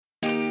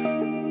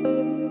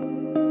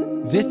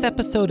This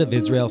episode of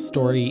Israel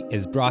Story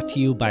is brought to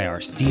you by our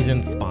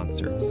season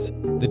sponsors,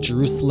 the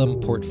Jerusalem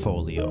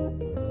Portfolio,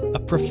 a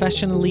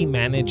professionally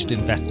managed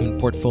investment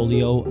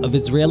portfolio of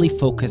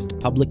Israeli-focused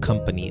public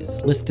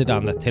companies listed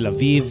on the Tel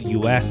Aviv,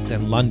 US,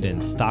 and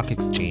London stock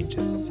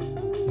exchanges.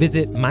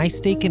 Visit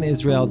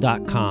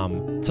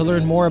mystakeInisrael.com to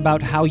learn more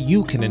about how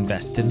you can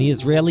invest in the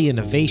Israeli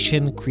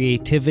innovation,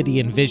 creativity,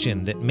 and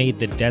vision that made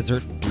the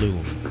desert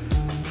bloom.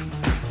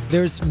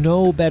 There's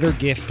no better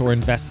gift or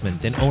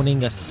investment than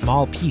owning a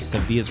small piece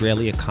of the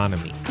Israeli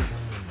economy.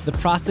 The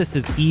process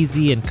is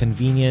easy and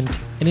convenient,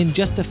 and in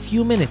just a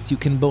few minutes you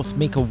can both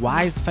make a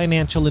wise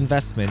financial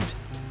investment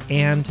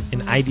and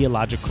an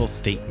ideological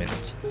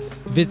statement.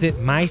 Visit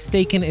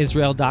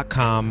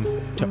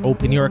mystakeInisrael.com to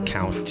open your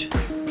account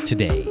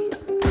today.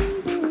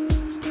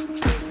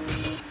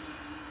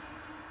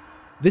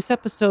 This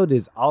episode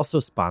is also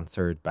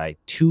sponsored by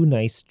Two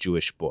Nice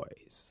Jewish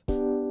Boys.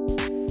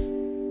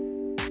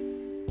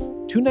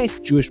 Two Nice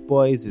Jewish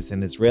Boys is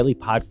an Israeli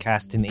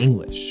podcast in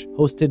English,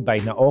 hosted by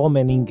Naor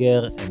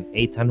Menninger and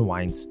Eitan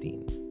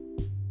Weinstein.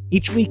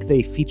 Each week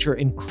they feature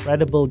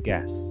incredible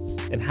guests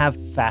and have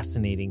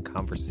fascinating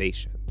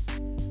conversations.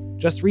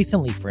 Just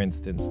recently, for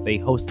instance, they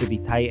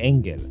hosted Itai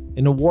Engel,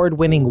 an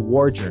award-winning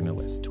war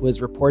journalist who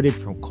has reported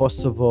from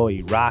Kosovo,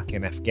 Iraq,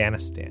 and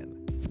Afghanistan.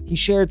 He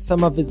shared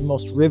some of his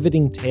most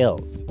riveting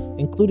tales,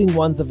 including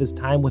ones of his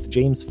time with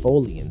James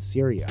Foley in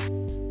Syria.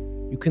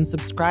 You can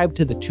subscribe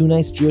to the Two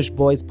Nice Jewish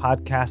Boys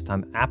podcast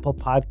on Apple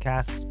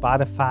Podcasts,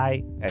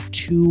 Spotify, at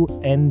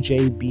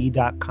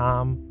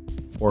 2njb.com,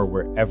 or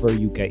wherever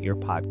you get your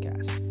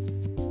podcasts.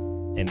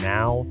 And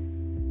now,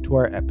 to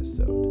our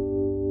episode.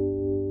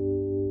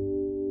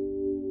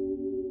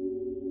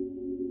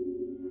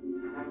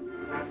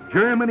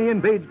 Germany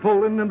invades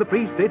Poland and the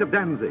Free State of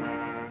Danzig.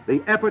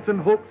 The efforts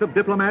and hopes of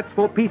diplomats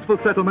for peaceful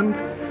settlement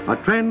are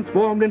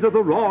transformed into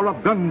the roar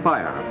of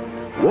gunfire.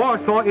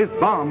 Warsaw is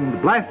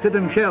bombed, blasted,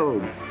 and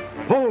shelled.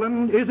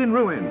 Poland is in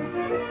ruin.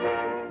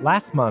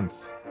 Last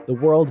month, the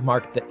world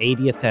marked the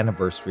 80th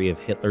anniversary of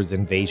Hitler's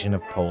invasion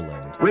of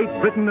Poland.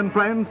 Great Britain and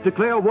France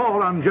declare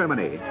war on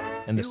Germany.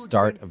 And the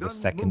start of the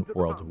Second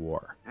World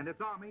War.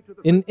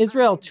 In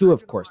Israel, too,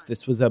 of course,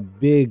 this was a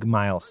big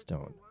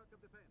milestone.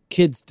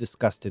 Kids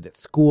discussed it at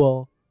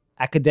school.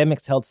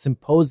 Academics held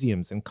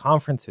symposiums and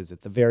conferences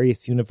at the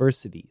various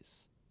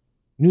universities.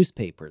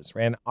 Newspapers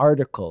ran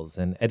articles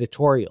and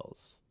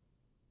editorials.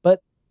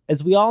 But,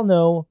 as we all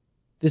know,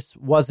 this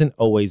wasn't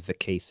always the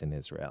case in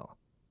Israel.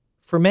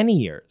 For many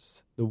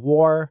years, the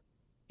war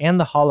and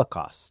the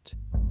Holocaust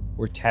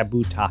were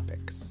taboo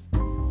topics.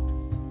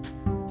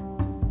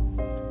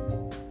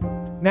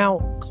 Now,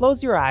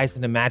 close your eyes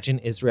and imagine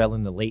Israel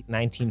in the late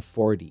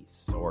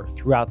 1940s or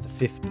throughout the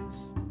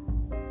 50s.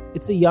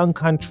 It's a young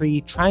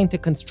country trying to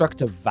construct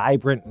a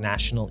vibrant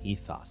national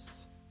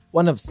ethos,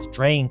 one of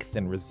strength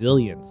and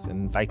resilience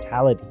and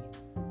vitality.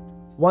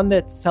 One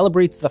that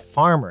celebrates the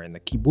farmer and the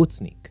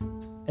kibbutznik,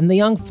 and the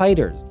young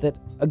fighters that,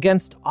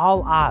 against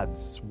all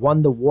odds,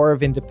 won the War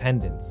of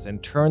Independence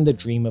and turned the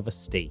dream of a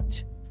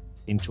state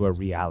into a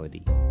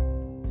reality.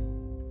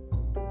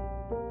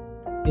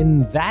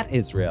 In that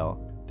Israel,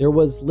 there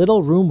was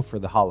little room for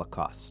the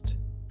Holocaust.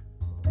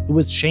 It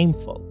was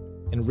shameful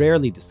and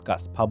rarely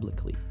discussed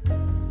publicly.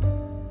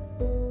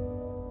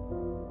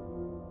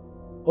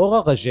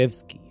 Ora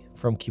Rajevsky,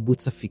 from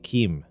Kibbutz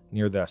Afikim,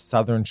 near the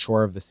southern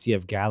shore of the Sea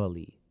of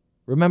Galilee,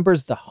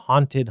 remembers the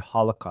haunted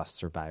Holocaust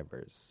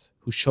survivors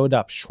who showed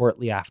up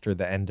shortly after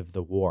the end of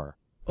the war.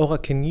 Ora,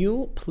 can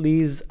you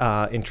please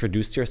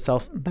introduce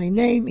yourself? My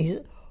name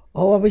is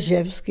Ora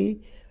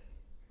Rajevsky.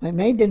 My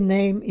maiden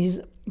name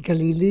is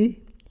Galili,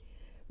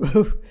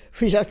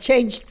 which I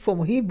changed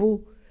from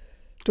Hebrew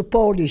to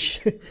Polish.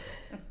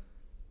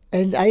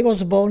 And I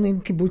was born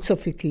in Kibbutz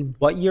Afikim.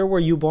 What year were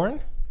you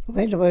born?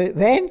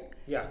 When?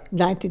 Yeah.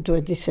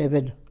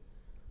 1927.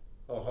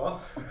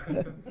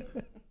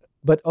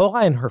 But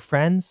Ora and her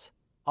friends,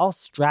 all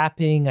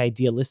strapping,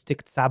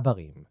 idealistic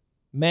tzabarim,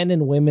 men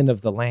and women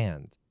of the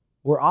land,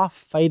 were off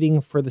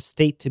fighting for the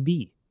state to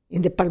be.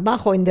 In the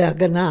Palmach in the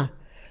Haganah.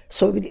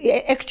 So we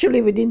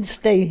didn't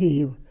stay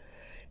here.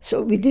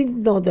 So we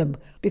didn't know them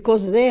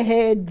because they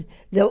had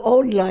their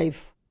own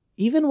life.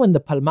 Even when the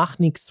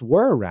Palmachniks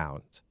were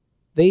around,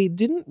 they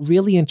didn't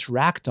really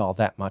interact all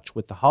that much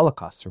with the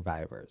Holocaust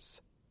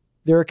survivors.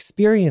 Their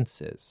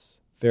experiences,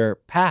 their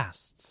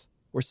pasts,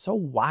 were so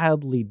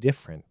wildly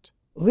different.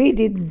 We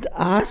didn't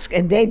ask,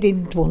 and they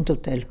didn't want to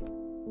tell.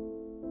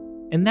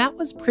 And that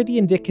was pretty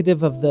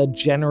indicative of the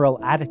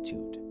general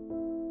attitude.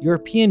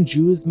 European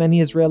Jews, many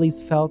Israelis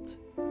felt,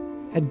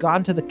 had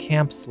gone to the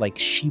camps like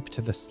sheep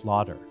to the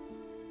slaughter,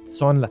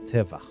 tzon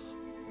latevach,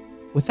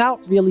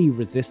 without really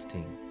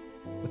resisting,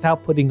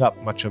 without putting up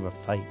much of a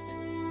fight.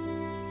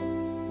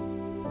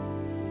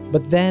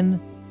 But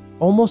then,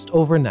 almost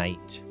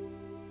overnight,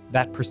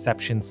 that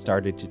perception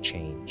started to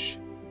change.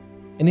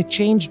 And it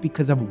changed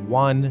because of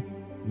one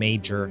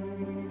major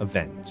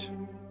event.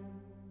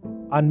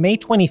 On May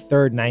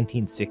 23,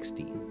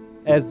 1960,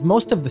 as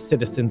most of the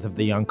citizens of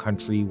the young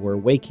country were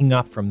waking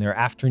up from their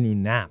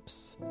afternoon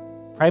naps,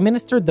 Prime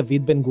Minister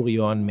David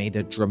Ben-Gurion made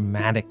a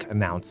dramatic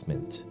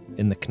announcement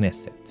in the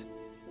Knesset,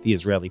 the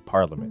Israeli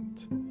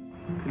parliament.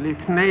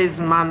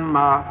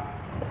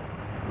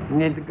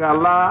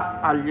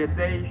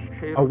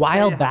 A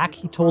while back,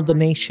 he told the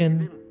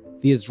nation,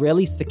 the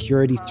Israeli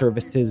security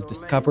services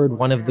discovered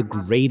one of the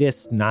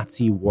greatest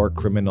Nazi war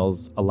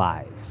criminals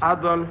alive.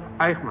 Adolf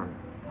Eichmann.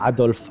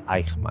 Adolf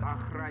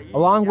Eichmann.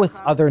 Along with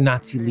other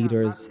Nazi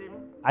leaders,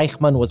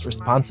 Eichmann was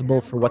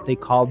responsible for what they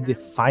called the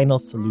final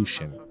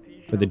solution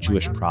for the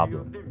Jewish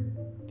problem,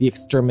 the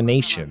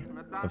extermination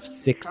of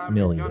 6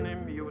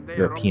 million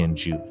European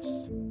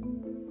Jews.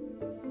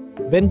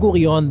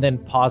 Ben-Gurion then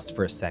paused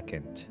for a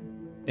second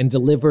and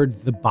delivered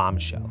the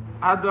bombshell.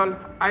 Adolf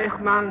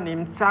Eichmann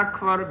nimtza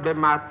kvar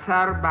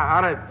b'matzar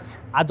ba'aretz.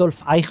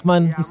 Adolf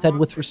Eichmann, he said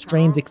with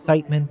restrained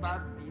excitement,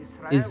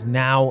 is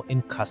now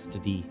in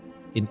custody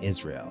in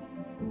Israel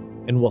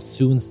and will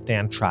soon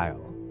stand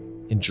trial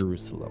in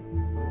Jerusalem.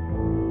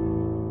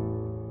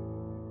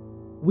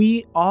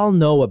 We all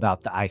know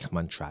about the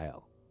Eichmann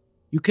trial.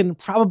 You can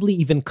probably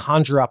even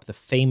conjure up the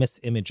famous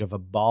image of a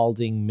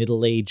balding,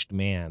 middle-aged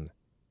man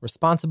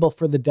responsible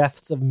for the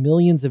deaths of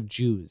millions of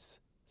Jews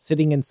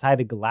sitting inside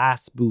a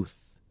glass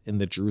booth in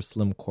the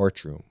Jerusalem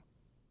courtroom.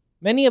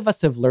 Many of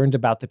us have learned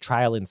about the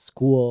trial in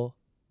school,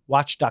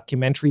 watched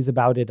documentaries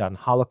about it on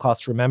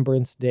Holocaust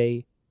Remembrance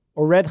Day,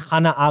 or read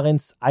Hannah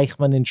Arendt's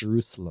Eichmann in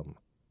Jerusalem,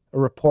 a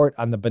report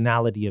on the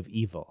banality of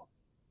evil.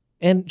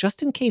 And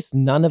just in case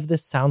none of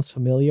this sounds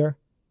familiar,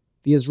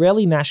 the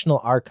Israeli National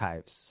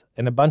Archives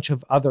and a bunch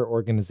of other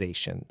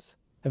organizations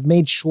have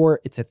made sure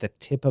it's at the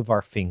tip of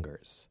our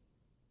fingers.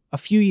 A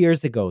few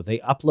years ago, they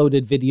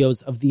uploaded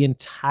videos of the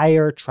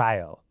entire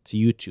trial to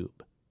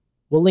YouTube.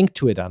 We'll link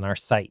to it on our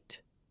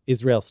site,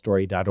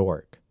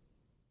 israelstory.org.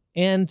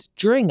 And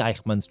during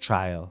Eichmann's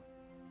trial,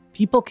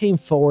 people came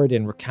forward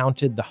and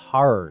recounted the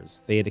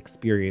horrors they had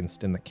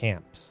experienced in the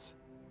camps.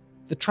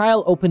 The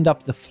trial opened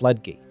up the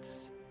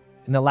floodgates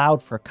and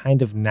allowed for a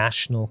kind of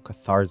national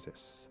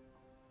catharsis.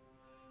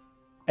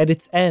 At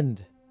its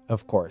end,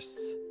 of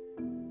course,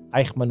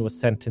 Eichmann was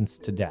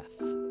sentenced to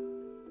death.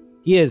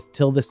 He is,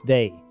 till this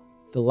day,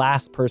 the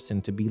last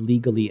person to be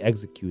legally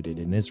executed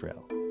in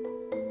Israel.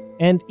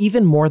 And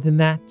even more than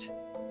that,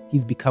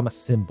 he's become a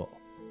symbol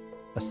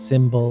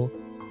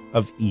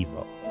of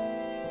evil.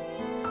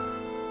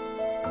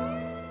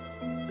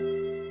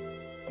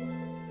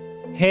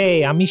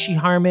 Hey, I'm Mishi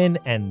Harman,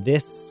 and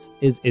this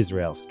is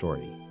Israel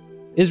Story.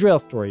 Israel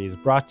Story is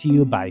brought to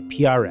you by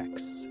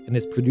PRX and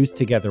is produced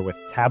together with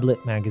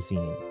Tablet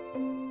Magazine.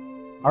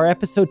 Our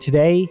episode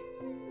today,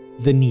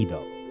 The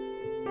Needle.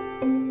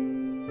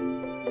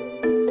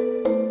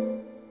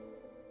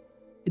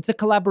 It's a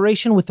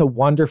collaboration with a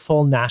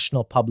wonderful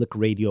national public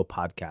radio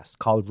podcast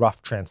called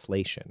Rough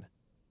Translation.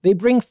 They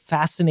bring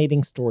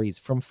fascinating stories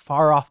from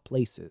far-off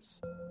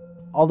places,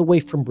 all the way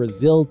from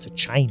Brazil to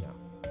China.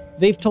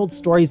 They've told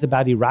stories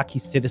about Iraqi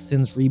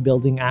citizens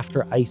rebuilding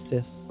after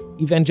ISIS,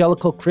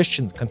 evangelical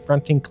Christians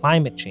confronting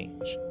climate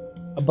change,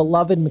 a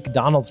beloved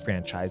McDonald's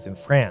franchise in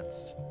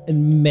France,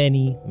 and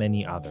many,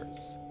 many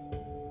others.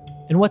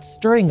 And what's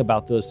stirring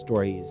about those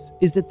stories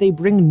is that they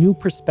bring new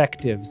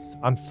perspectives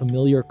on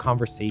familiar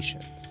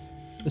conversations.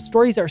 The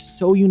stories are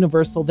so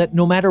universal that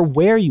no matter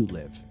where you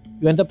live,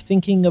 you end up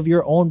thinking of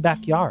your own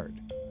backyard,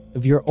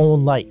 of your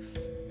own life.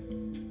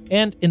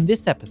 And in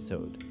this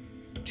episode,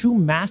 two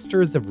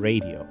masters of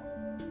radio,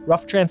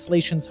 Rough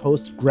Translation's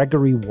host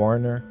Gregory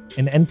Warner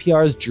and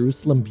NPR's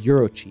Jerusalem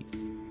bureau chief,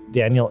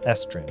 Daniel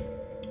Estrin,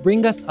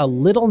 bring us a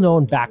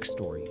little-known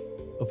backstory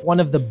of one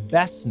of the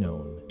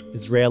best-known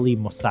Israeli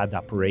Mossad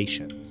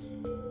operations,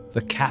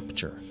 the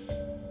capture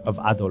of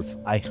Adolf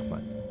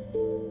Eichmann.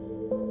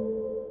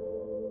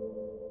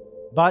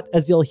 But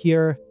as you'll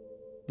hear,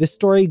 this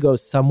story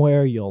goes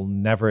somewhere you'll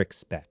never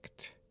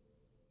expect.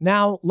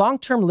 Now,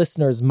 long-term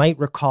listeners might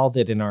recall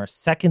that in our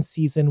second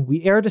season,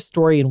 we aired a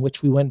story in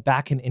which we went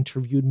back and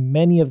interviewed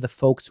many of the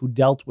folks who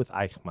dealt with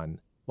Eichmann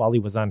while he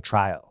was on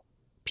trial.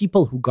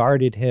 People who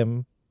guarded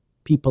him,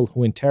 people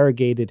who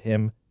interrogated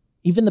him,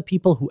 even the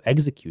people who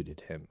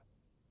executed him.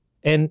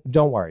 And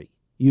don't worry,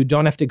 you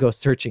don't have to go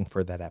searching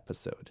for that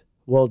episode.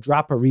 We'll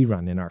drop a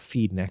rerun in our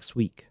feed next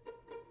week.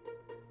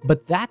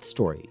 But that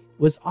story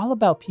was all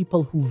about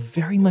people who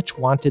very much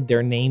wanted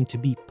their name to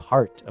be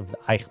part of the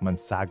Eichmann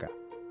saga.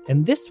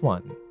 And this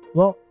one,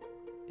 well,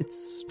 it's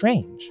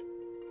strange.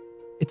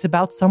 It's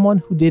about someone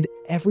who did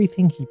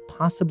everything he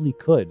possibly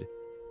could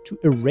to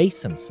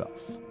erase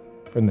himself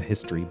from the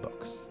history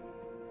books,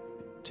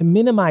 to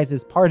minimize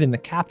his part in the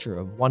capture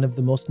of one of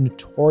the most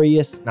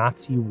notorious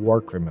Nazi war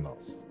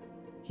criminals.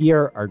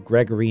 Here are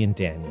Gregory and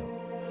Daniel.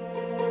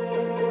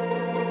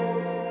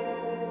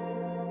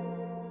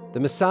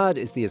 The Mossad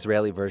is the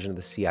Israeli version of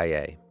the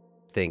CIA.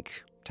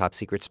 Think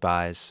top-secret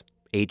spies,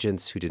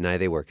 agents who deny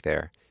they work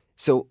there.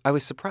 So I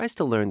was surprised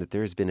to learn that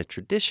there has been a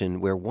tradition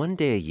where one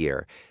day a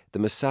year, the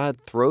Mossad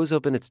throws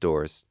open its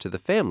doors to the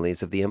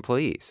families of the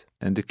employees.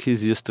 And the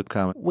kids used to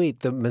come.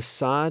 Wait, the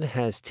Mossad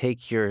has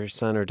Take Your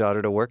Son or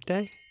Daughter to Work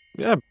Day?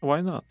 Yeah,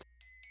 why not?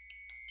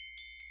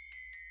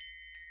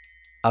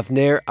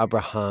 Avner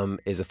Abraham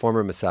is a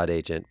former Mossad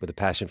agent with a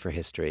passion for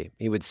history.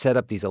 He would set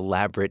up these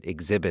elaborate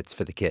exhibits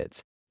for the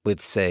kids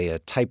with, say, a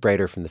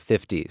typewriter from the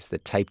 50s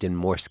that typed in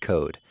Morse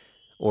code,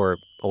 or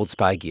old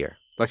spy gear.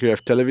 Like you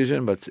have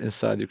television, but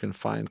inside you can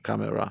find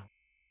camera.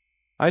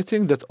 I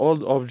think that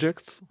old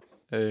objects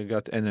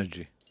got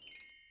energy.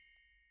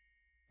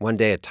 One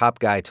day, a top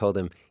guy told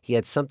him he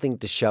had something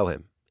to show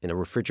him in a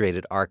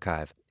refrigerated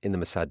archive in the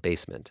Mossad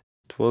basement.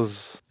 It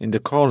was in the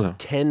corner.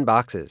 10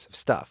 boxes of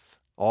stuff,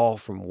 all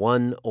from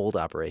one old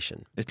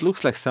operation. It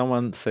looks like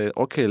someone said,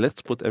 okay,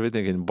 let's put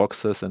everything in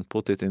boxes and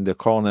put it in the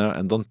corner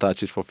and don't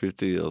touch it for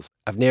 50 years.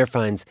 Avner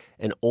finds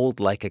an old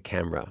Leica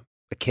camera,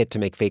 a kit to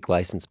make fake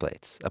license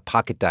plates, a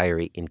pocket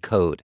diary in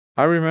code.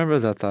 I remember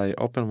that I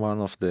opened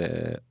one of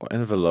the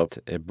envelope,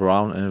 a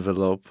brown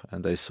envelope,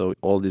 and I saw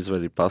all the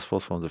Israeli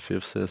passports from the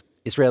 50s.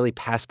 Israeli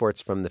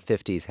passports from the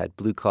 50s had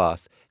blue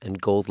cloth and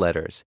gold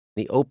letters.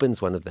 He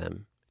opens one of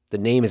them. The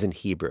name is in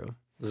Hebrew.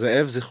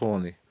 Ze'ev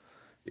Zichroni.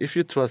 If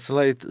you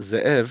translate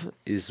Ze'ev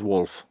is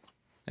wolf,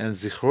 and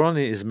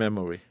Zichroni is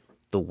memory.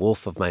 The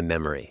wolf of my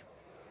memory.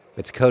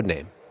 It's a code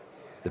name.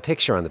 The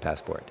picture on the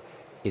passport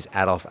is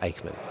Adolf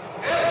Eichmann.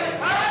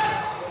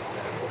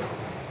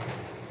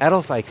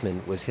 Adolf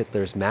Eichmann was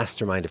Hitler's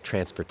mastermind of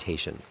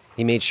transportation.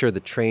 He made sure the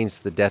trains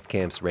to the death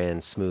camps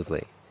ran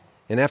smoothly.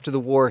 And after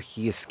the war,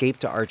 he escaped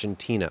to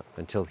Argentina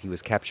until he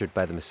was captured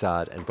by the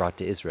Mossad and brought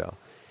to Israel.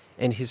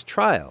 And his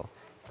trial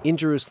in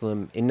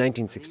Jerusalem in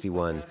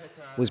 1961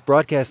 was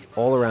broadcast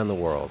all around the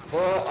world.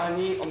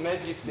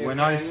 When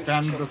I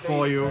stand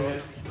before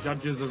you,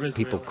 judges of Israel,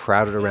 People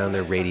crowded around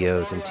their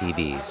radios and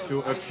TVs.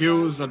 to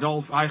accuse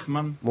Adolf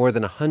Eichmann, More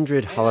than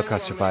 100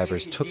 Holocaust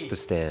survivors took the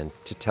stand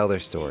to tell their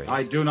stories.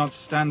 I do not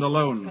stand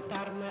alone.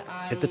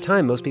 At the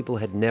time, most people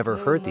had never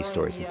heard these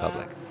stories in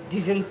public.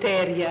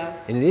 Dysenteria.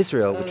 And in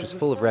Israel, which was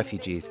full of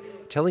refugees,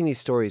 telling these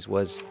stories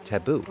was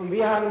taboo.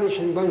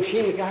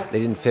 They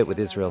didn't fit with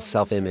Israel's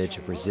self-image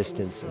of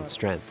resistance and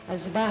strength.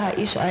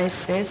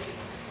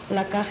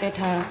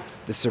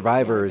 The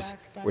survivors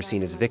were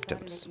seen as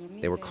victims.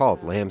 They were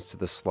called lambs to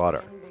the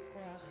slaughter.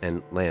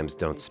 And lambs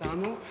don't speak.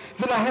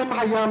 The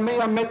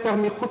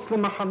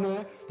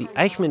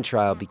Eichmann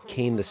trial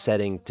became the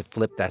setting to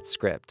flip that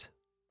script.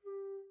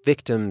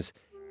 Victims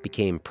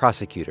became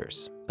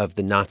prosecutors of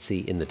the Nazi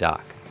in the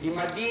dock.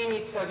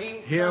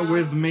 Here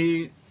with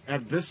me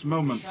at this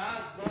moment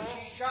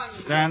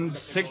stand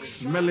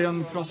 6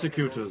 million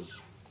prosecutors.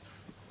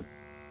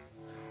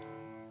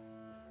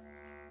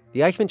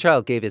 The Eichmann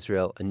trial gave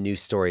Israel a new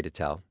story to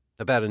tell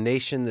about a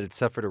nation that had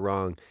suffered a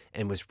wrong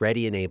and was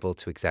ready and able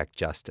to exact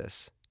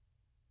justice.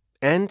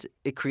 And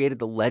it created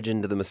the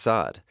legend of the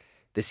Mossad,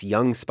 this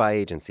young spy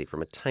agency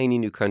from a tiny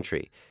new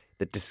country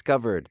that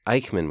discovered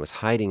Eichmann was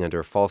hiding under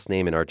a false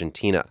name in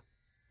Argentina,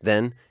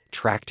 then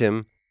tracked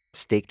him,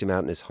 staked him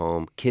out in his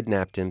home,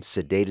 kidnapped him,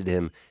 sedated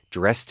him,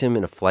 dressed him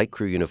in a flight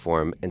crew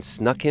uniform, and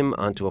snuck him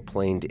onto a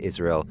plane to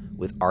Israel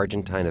with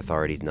Argentine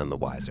authorities none the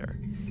wiser.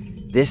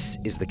 This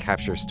is the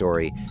capture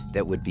story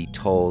that would be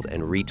told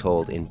and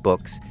retold in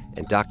books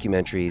and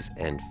documentaries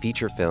and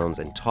feature films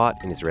and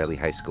taught in Israeli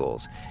high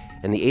schools.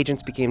 And the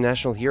agents became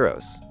national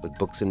heroes with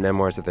books and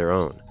memoirs of their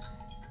own.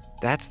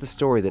 That's the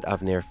story that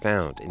Avner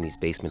found in these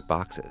basement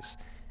boxes.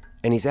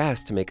 And he's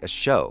asked to make a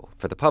show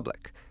for the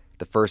public,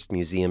 the first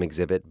museum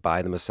exhibit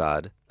by the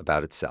Mossad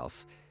about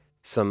itself.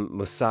 Some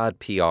Mossad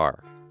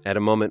PR at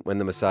a moment when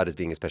the Mossad is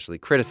being especially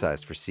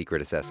criticized for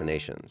secret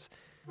assassinations.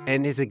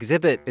 And his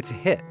exhibit, it's a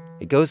hit.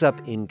 It goes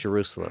up in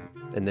Jerusalem,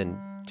 and then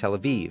Tel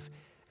Aviv,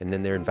 and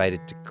then they're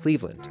invited to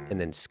Cleveland, and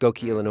then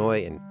Skokie,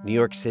 Illinois, and New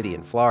York City,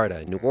 and Florida,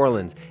 and New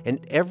Orleans,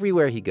 and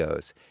everywhere he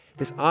goes,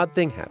 this odd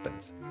thing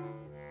happens.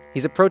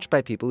 He's approached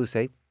by people who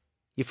say,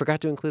 "You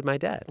forgot to include my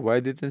dad."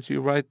 Why didn't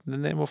you write the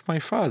name of my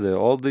father?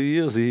 All the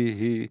years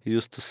he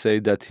used to say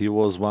that he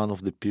was one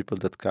of the people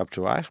that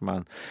captured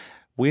Eichmann.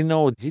 We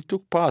know he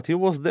took part. He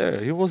was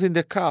there. He was in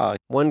the car.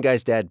 One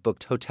guy's dad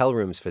booked hotel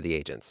rooms for the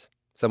agents.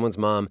 Someone's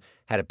mom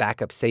had a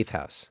backup safe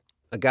house.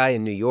 A guy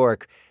in New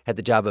York had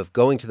the job of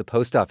going to the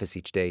post office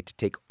each day to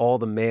take all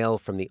the mail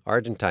from the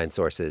Argentine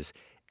sources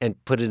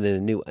and put it in a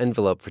new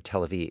envelope for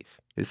Tel Aviv.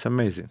 It's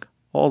amazing.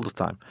 All the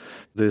time.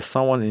 There's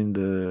someone in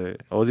the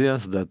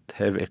audience that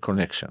have a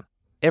connection.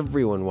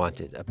 Everyone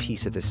wanted a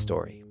piece of this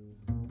story.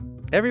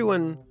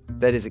 Everyone,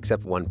 that is,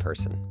 except one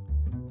person,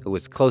 who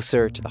was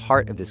closer to the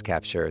heart of this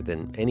capture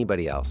than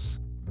anybody else.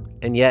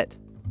 And yet,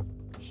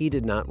 he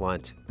did not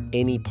want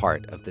any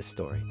part of this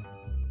story.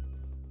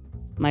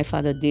 My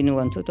father didn't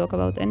want to talk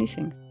about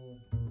anything.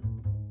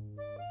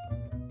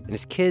 And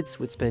his kids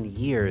would spend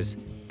years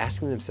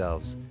asking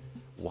themselves,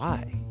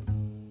 why?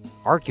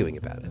 Arguing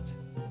about it.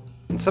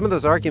 And some of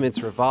those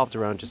arguments revolved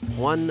around just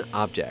one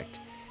object,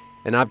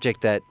 an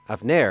object that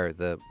Avner,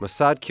 the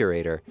Mossad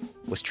curator,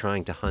 was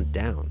trying to hunt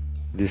down.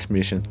 This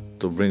mission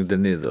to bring the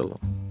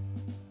needle.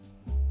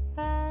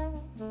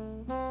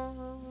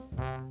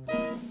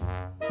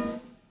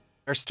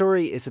 Our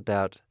story is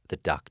about the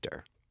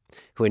doctor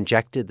who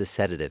injected the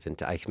sedative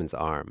into Eichmann's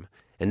arm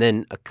and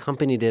then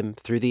accompanied him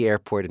through the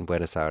airport in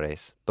Buenos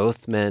Aires,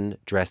 both men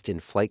dressed in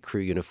flight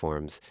crew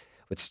uniforms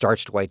with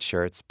starched white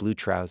shirts, blue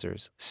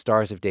trousers,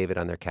 stars of David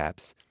on their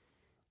caps.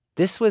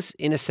 This was,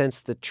 in a sense,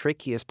 the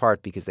trickiest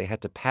part because they had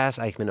to pass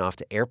Eichmann off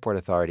to airport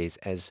authorities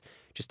as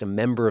just a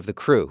member of the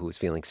crew who was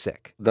feeling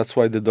sick. That's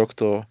why the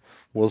doctor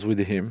was with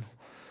him.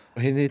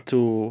 He need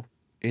to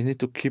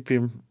keep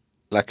him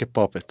like a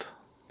puppet.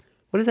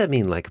 What does that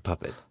mean, like a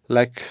puppet?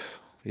 Like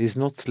he's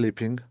not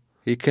sleeping.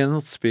 He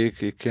cannot speak.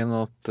 He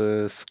cannot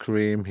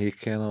scream.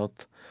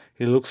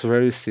 He looks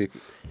very sick.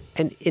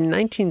 And in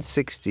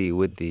 1960,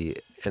 with the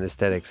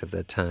anesthetics of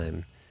that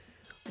time,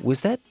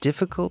 was that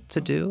difficult to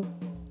do?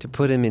 To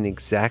put him in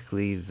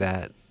exactly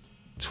that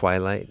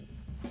twilight?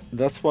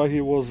 That's why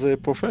he was a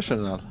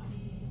professional.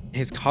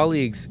 His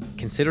colleagues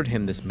considered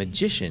him this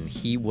magician.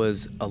 He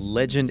was a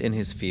legend in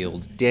his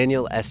field.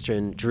 Daniel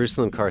Estrin,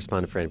 Jerusalem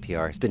correspondent for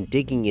NPR, has been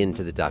digging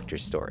into the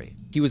doctor's story.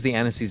 He was the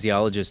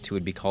anesthesiologist who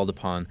would be called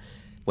upon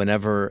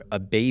whenever a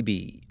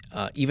baby,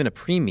 even a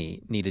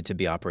preemie, needed to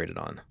be operated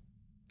on.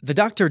 The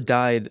doctor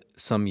died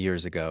some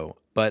years ago,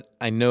 but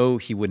I know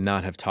he would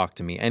not have talked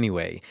to me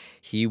anyway.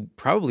 He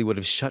probably would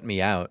have shut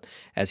me out,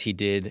 as he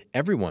did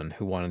everyone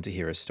who wanted to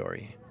hear his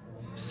story.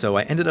 So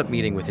I ended up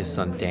meeting with his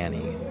son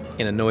Danny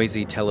in a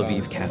noisy Tel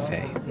Aviv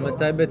cafe.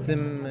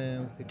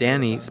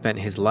 Danny spent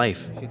his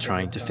life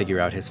trying to figure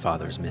out his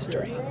father's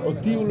mystery.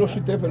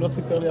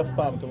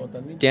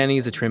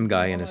 Danny's a trim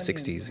guy in his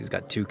 60s. He's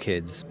got 2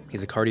 kids.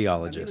 He's a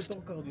cardiologist.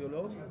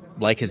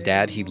 Like his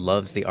dad, he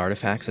loves the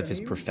artifacts of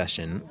his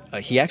profession.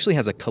 He actually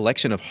has a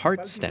collection of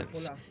heart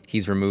stents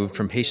he's removed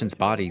from patients'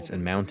 bodies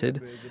and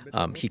mounted.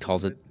 He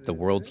calls it the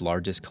world's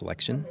largest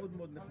collection.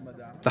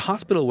 The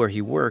hospital where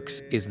he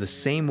works is the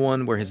same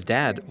one where his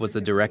dad was the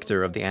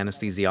director of the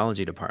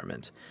anesthesiology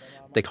department.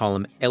 They call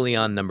him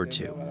Elian number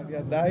 2.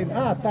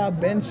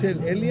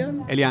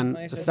 Elian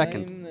the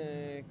second.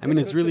 I mean,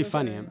 it's really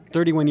funny. I'm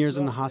 31 years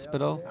in the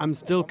hospital. I'm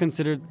still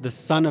considered the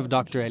son of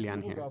Dr.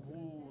 Elian here.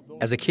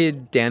 As a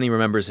kid, Danny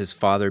remembers his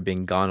father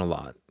being gone a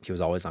lot. He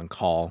was always on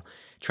call,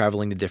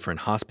 traveling to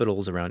different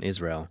hospitals around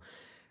Israel.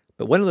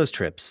 But one of those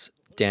trips,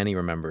 Danny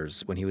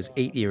remembers when he was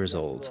 8 years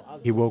old.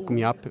 He woke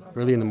me up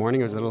early in the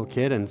morning. I was a little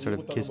kid and sort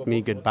of kissed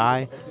me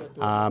goodbye.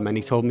 And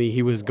he told me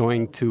he was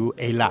going to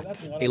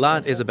Eilat.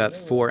 Eilat is about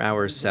 4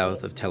 hours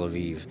south of Tel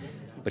Aviv.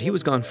 But he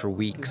was gone for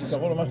weeks.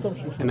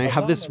 And I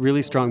have this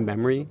really strong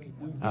memory.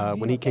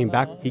 When he came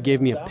back, he gave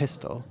me a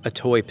pistol. A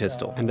toy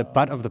pistol. And the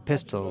butt of the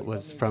pistol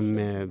was from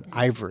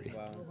ivory.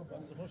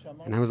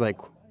 And I was like,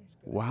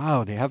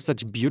 wow, they have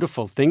such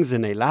beautiful things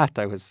in Eilat.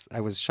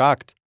 I was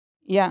shocked.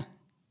 Yeah,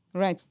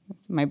 right.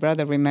 My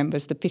brother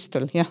remembers the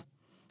pistol, yeah.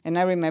 And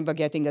I remember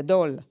getting a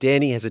doll.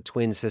 Danny has a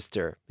twin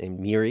sister named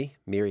Miri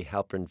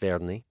Halpern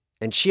Verny.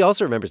 And she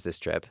also remembers this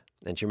trip,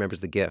 and she remembers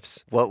the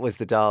gifts. What was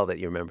the doll that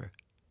you remember?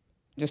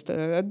 Just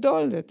a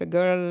doll that the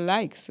girl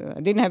likes.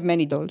 I didn't have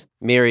many dolls.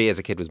 Miri, as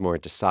a kid, was more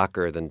into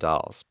soccer than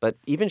dolls. But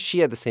even she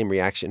had the same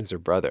reaction as her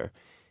brother.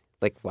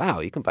 Like, wow,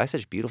 you can buy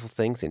such beautiful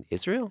things in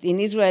Israel? In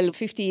Israel,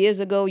 50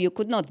 years ago, you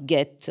could not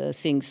get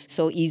things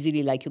so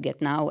easily like you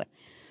get now.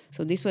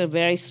 So these were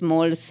very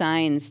small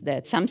signs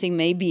that something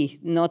maybe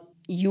not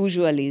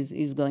usual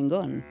is going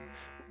on.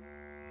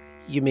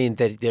 You mean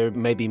that there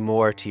may be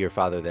more to your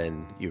father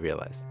than you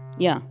realized?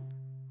 Yeah.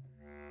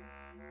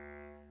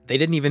 They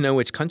didn't even know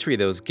which country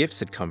those gifts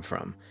had come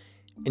from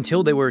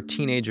until they were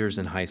teenagers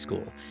in high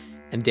school.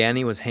 And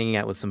Danny was hanging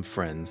out with some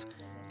friends,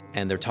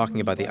 and they're talking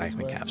about the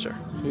Eichmann capture.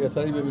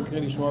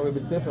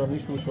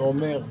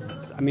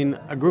 I mean,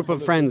 a group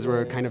of friends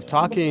were kind of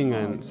talking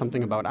and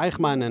something about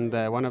Eichmann, and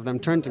one of them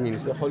turned to me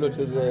and said,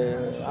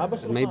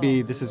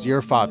 maybe this is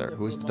your father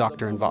who's the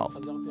doctor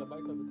involved.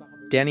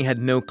 Danny had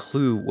no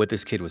clue what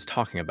this kid was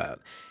talking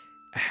about.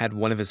 Had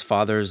one of his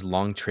father's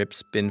long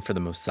trips been for the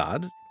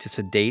Mossad to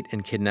sedate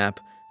and kidnap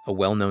a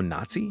well-known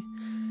Nazi?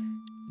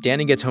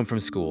 Danny gets home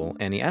from school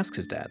and he asks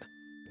his dad,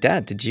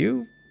 Dad,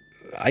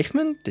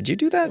 Eichmann, did you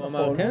do that?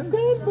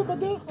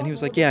 And he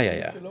was like,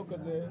 yeah.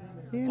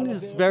 In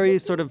his very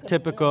sort of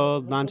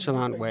typical,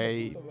 nonchalant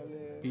way,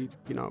 he,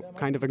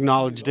 kind of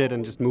acknowledged it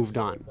and just moved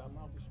on.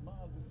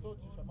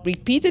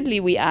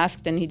 Repeatedly we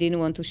asked and he didn't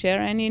want to share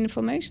any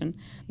information.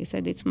 He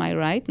said, it's my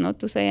right not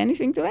to say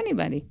anything to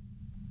anybody.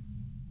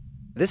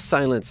 This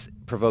silence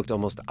provoked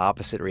almost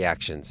opposite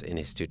reactions in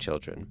his 2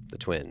 children, the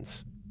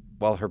twins.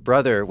 While her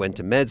brother went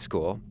to med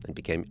school and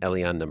became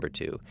Elian number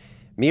 2,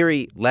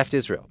 Miri left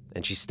Israel,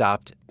 and she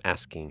stopped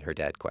asking her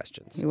dad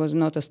questions. He was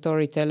not a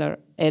storyteller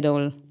at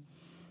all.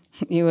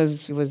 He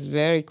was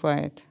very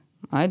quiet.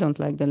 I don't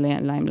like the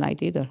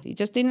limelight either. He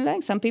just didn't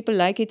like. Some people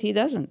like it, he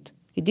doesn't.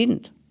 He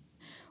didn't.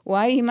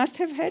 Why? He must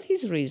have had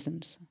his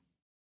reasons.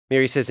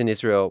 Miri says in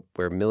Israel,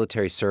 where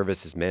military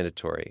service is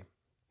mandatory,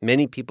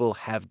 many people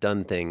have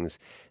done things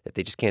that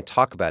they just can't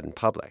talk about in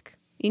public.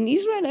 In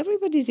Israel,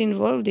 everybody's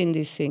involved in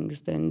these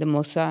things, in the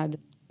Mossad.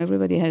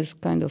 Everybody has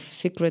kind of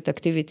secret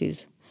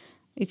activities.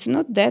 It's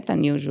not that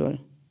unusual.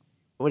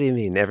 What do you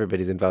mean,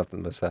 everybody's involved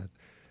in the Mossad?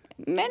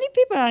 Many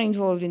people are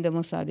involved in the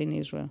Mossad in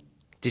Israel.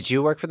 Did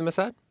you work for the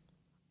Mossad?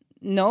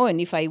 No, and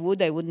if I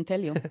would, I wouldn't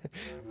tell you.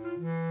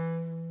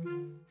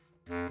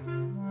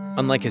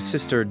 Unlike his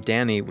sister,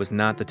 Danny was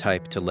not the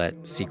type to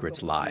let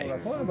secrets lie.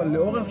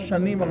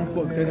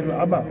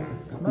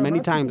 Many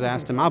times I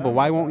asked him, Abba,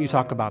 why won't you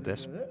talk about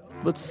this?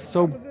 It's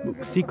so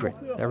secret.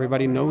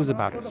 Everybody knows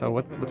about it, so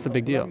what's the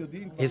big deal?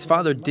 His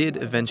father did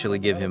eventually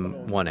give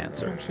him one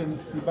answer.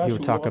 He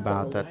would talk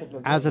about that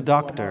as a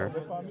doctor,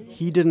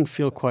 he didn't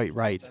feel quite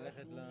right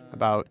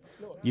about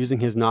using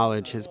his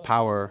knowledge, his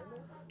power,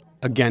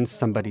 against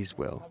somebody's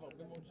will.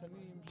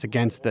 It's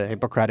against the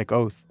Hippocratic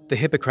Oath. The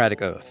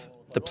Hippocratic Oath,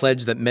 the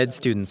pledge that med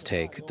students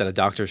take that a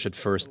doctor should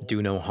first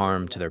do no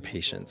harm to their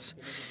patients.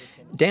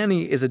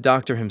 Danny is a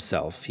doctor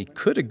himself. He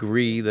could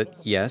agree that,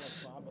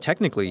 yes,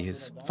 technically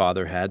his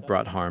father had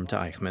brought harm to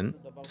Eichmann,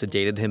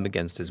 sedated him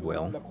against his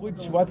will.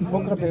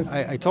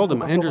 I told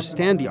him, I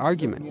understand the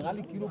argument,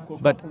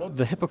 but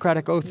the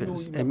Hippocratic Oath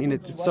is,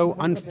 it's so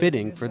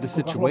unfitting for the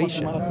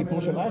situation.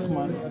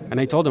 And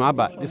I told him,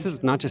 Abba, this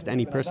is not just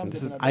any person.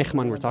 This is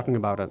Eichmann we're talking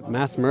about, a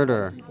mass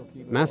murderer,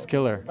 mass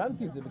killer.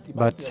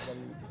 But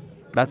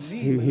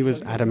he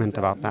was adamant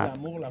about that.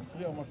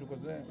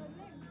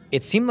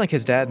 It seemed like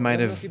his dad might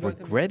have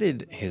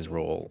regretted his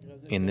role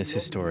in this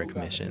historic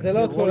mission. In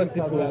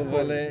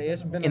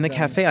the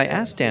cafe, I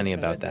asked Danny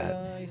about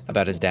that,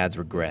 about his dad's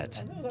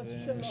regret.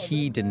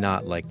 He did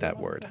not like that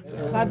word.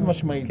 I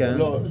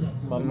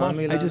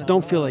just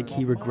don't feel like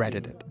he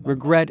regretted it.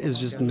 Regret is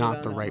just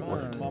not the right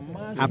word.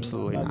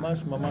 Absolutely not.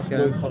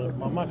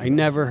 I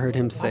never heard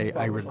him say,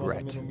 I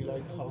regret.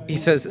 He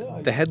says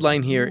the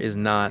headline here is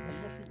not,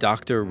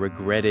 Doctor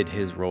regretted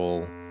his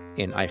role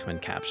in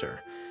Eichmann capture.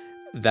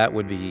 That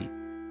would be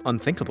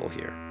unthinkable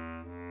here.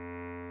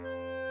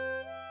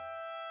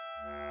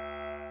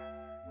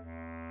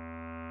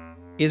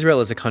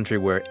 Israel is a country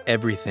where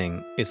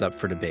everything is up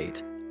for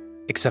debate,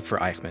 except for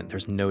Eichmann.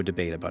 There's no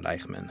debate about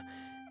Eichmann.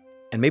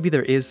 And maybe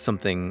there is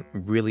something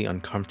really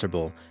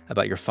uncomfortable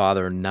about your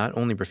father not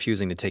only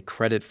refusing to take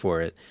credit for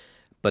it,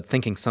 but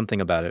thinking something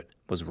about it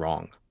was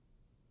wrong.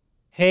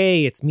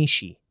 Hey, it's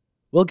Mishi.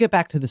 We'll get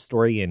back to the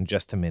story in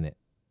just a minute,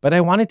 but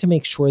I wanted to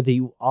make sure that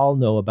you all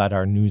know about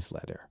our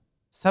newsletter.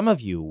 Some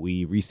of you,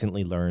 we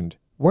recently learned,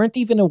 weren't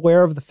even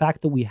aware of the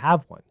fact that we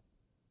have one.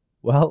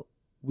 Well,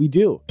 we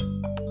do.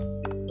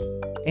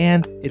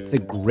 And it's a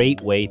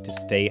great way to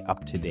stay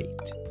up to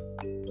date.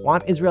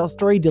 Want Israel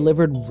Story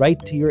delivered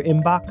right to your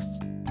inbox?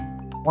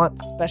 Want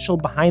special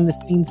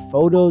behind-the-scenes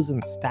photos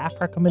and staff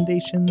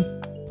recommendations?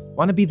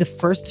 Want to be the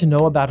first to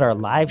know about our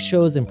live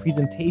shows and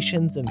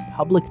presentations and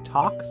public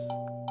talks?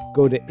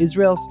 Go to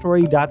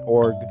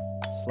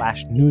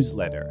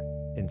israelstory.org/newsletter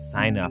and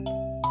sign up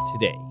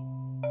today.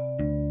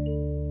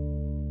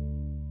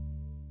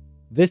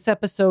 This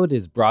episode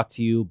is brought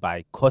to you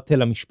by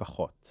Kotel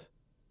HaMishpachot,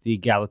 the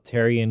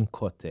egalitarian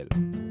Kotel.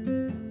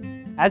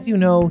 As you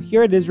know,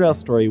 here at Israel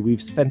Story,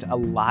 we've spent a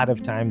lot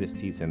of time this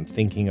season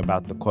thinking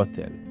about the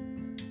Kotel.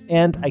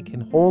 And I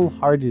can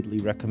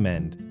wholeheartedly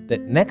recommend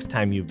that next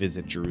time you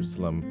visit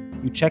Jerusalem,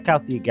 you check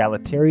out the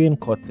egalitarian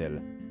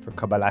Kotel for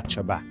Kabbalat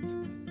Shabbat.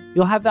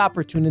 You'll have the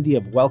opportunity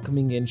of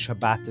welcoming in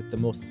Shabbat at the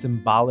most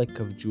symbolic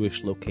of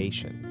Jewish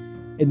locations,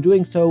 and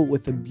doing so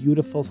with a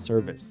beautiful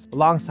service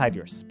alongside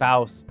your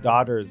spouse,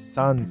 daughters,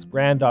 sons,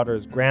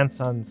 granddaughters,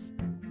 grandsons.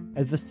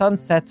 As the sun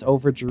sets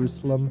over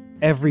Jerusalem,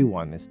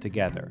 everyone is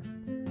together,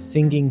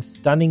 singing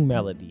stunning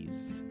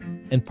melodies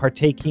and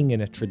partaking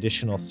in a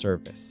traditional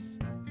service.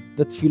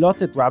 The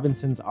tefillot at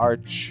Robinson's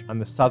Arch on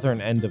the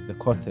southern end of the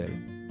Kotel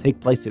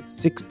take place at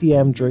 6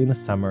 p.m. during the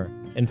summer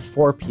and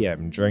 4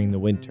 p.m. during the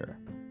winter.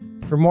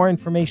 For more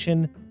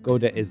information, go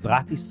to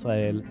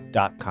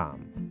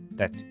ezratisrael.com.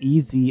 That's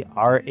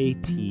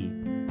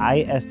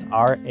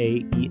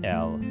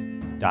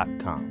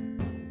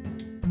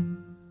EZRATISRAEL.com.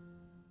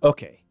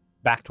 Okay,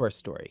 back to our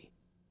story.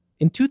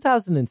 In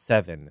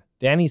 2007,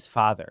 Danny's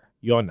father,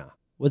 Yona,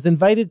 was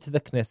invited to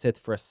the Knesset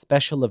for a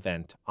special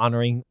event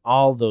honoring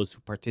all those who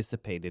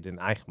participated in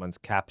Eichmann's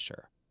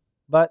capture.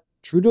 But,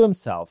 true to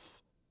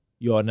himself,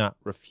 Yona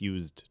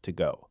refused to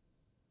go.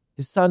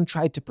 His son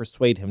tried to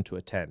persuade him to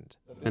attend.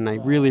 And I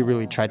really,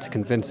 really tried to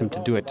convince him to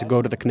do it, to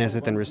go to the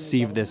Knesset and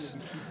receive this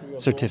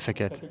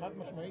certificate.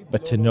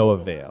 But to no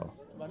avail.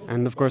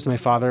 And of course my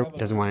father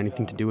doesn't want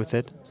anything to do with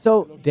it.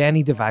 So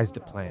Danny devised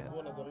a plan.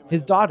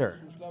 His daughter,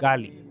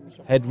 Gali,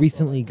 had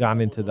recently gone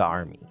into the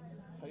army.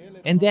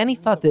 And Danny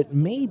thought that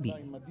maybe,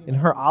 in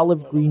her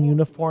olive green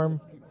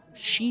uniform,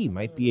 she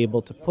might be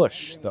able to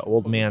push the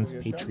old man's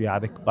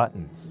patriotic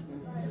buttons.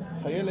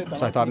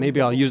 So I thought maybe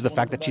I'll use the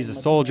fact that she's a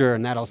soldier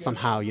and that'll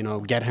somehow,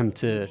 get him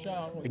to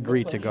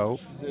agree to go.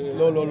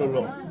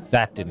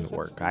 That didn't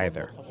work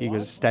either. He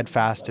was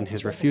steadfast in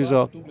his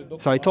refusal.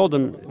 So I told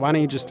him, why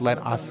don't you just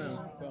let us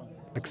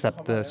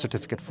accept the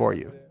certificate for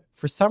you?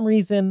 For some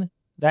reason,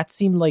 that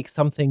seemed like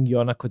something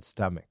Yona could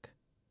stomach.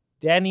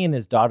 Danny and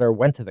his daughter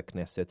went to the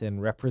Knesset and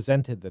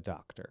represented the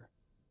doctor.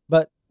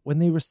 But when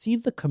they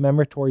received the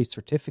commemoratory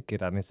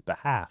certificate on his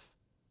behalf,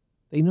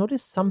 they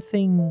noticed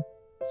something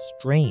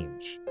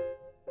strange.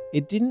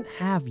 It didn't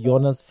have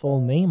Yona's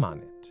full name on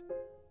it.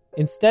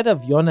 Instead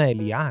of Yona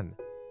Elian,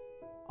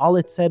 all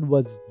it said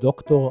was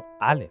Dr.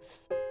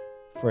 Aleph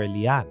for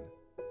Elian.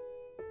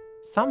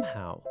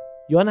 Somehow,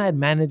 Yonah had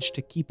managed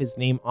to keep his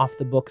name off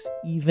the books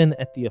even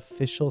at the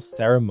official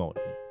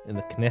ceremony in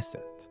the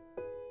Knesset.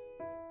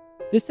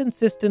 This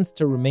insistence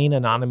to remain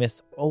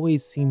anonymous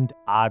always seemed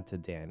odd to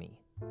Danny.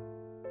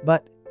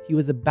 But he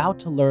was about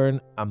to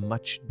learn a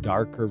much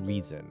darker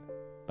reason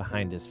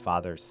behind his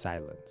father's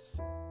silence.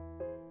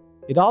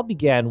 It all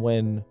began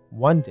when,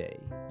 one day,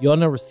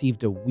 Yonah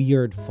received a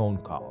weird phone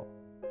call,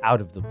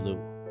 out of the blue.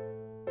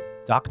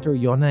 Dr.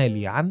 Yonah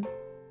Elian?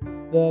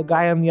 The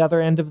guy on the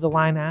other end of the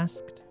line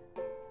asked.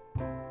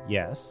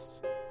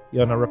 Yes,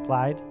 Yonah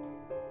replied.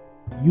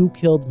 You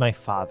killed my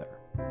father.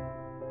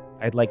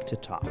 I'd like to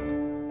talk.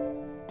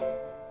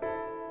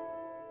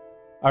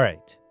 All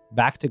right,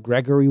 back to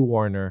Gregory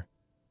Warner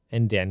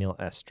and Daniel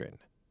Estrin.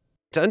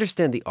 To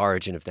understand the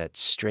origin of that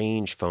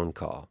strange phone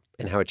call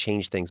and how it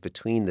changed things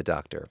between the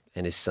doctor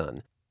and his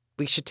son,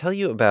 we should tell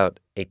you about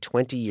a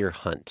 20-year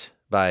hunt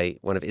by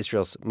one of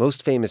Israel's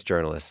most famous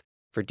journalists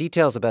for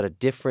details about a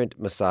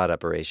different Mossad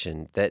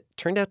operation that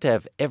turned out to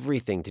have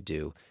everything to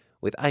do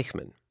with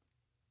Eichmann.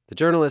 The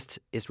journalist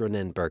is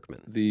Ronen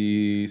Bergman.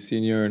 The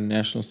senior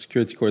national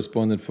security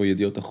correspondent for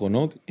Yediot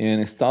Achronot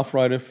and a staff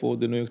writer for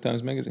the New York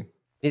Times Magazine.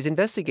 His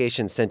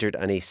investigation centered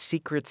on a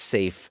secret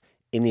safe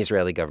in the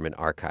Israeli government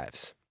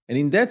archives. And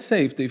in that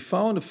safe, they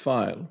found a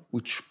file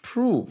which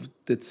proved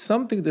that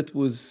something that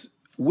was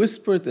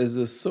whispered as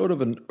a sort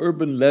of an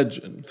urban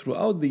legend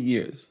throughout the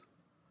years,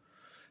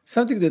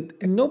 something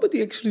that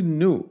nobody actually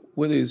knew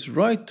whether it's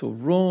right or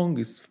wrong,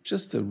 it's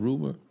just a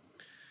rumor,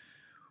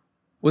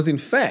 was in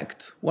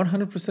fact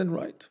 100%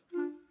 right.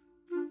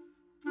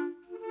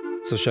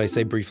 So shall I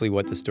say briefly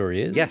what the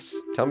story is? Yes,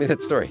 tell me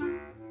that story.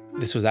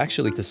 This was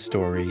actually the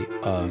story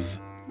of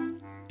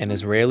an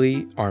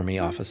Israeli army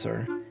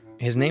officer.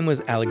 His name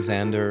was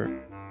Alexander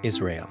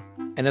Israel.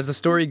 And as the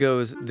story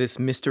goes, this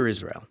Mr.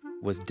 Israel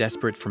was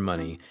desperate for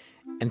money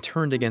and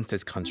turned against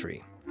his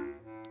country.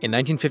 In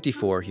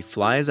 1954, he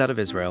flies out of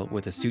Israel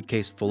with a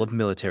suitcase full of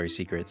military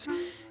secrets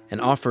and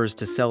offers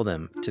to sell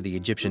them to the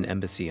Egyptian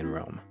embassy in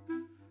Rome.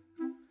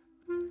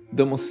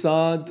 The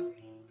Mossad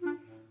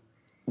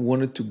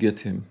wanted to get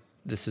him.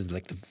 This is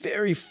like the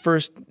very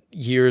first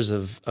years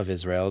of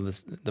Israel.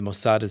 The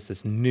Mossad is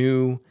this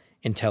new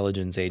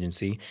intelligence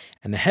agency,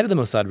 and the head of the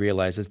Mossad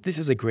realizes this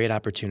is a great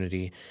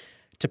opportunity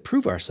to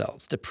prove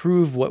ourselves, to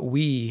prove what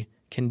we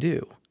can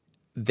do.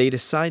 They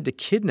decide to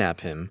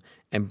kidnap him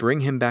and bring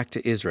him back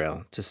to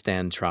Israel to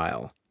stand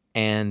trial.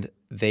 And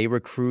they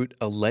recruit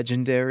a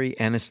legendary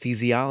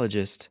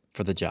anesthesiologist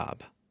for the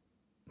job,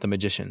 the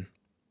magician,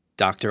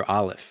 Dr.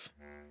 Aleph,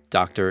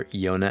 Dr.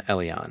 Yonah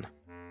Elian.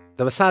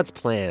 The Mossad's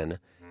plan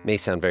may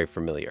sound very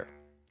familiar.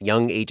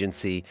 Young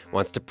agency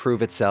wants to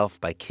prove itself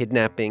by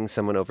kidnapping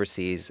someone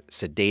overseas,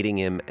 sedating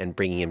him, and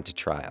bringing him to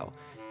trial.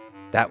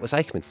 That was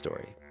Eichmann's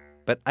story.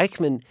 But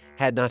Eichmann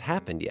had not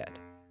happened yet.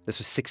 This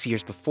was 6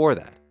 years before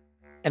that.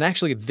 And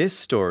actually, this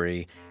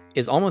story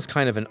is almost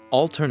kind of an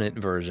alternate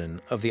version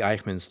of the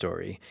Eichmann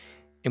story,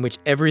 in which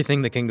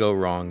everything that can go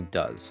wrong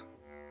does.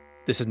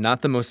 This is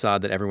not the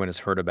Mossad that everyone has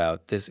heard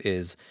about. This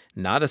is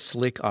not a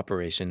slick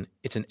operation.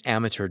 It's an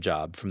amateur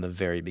job from the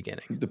very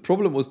beginning. The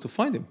problem was to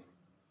find him.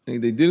 They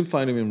didn't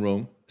find him in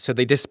Rome. So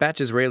they dispatch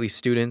Israeli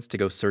students to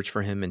go search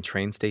for him in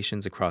train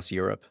stations across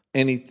Europe.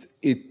 And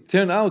it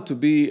turned out to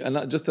be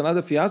just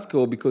another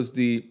fiasco because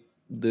the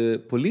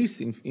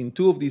police in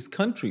two of these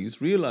countries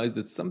realized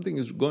that something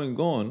is going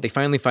on. They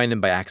finally find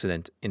him by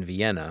accident in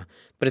Vienna,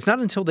 but it's not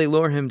until they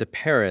lure him to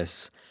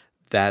Paris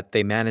that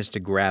they manage to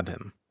grab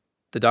him.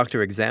 The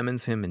doctor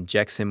examines him,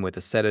 injects him with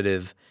a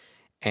sedative,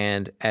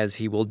 and as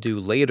he will do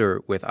later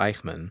with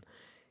Eichmann,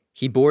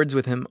 he boards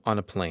with him on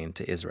a plane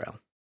to Israel.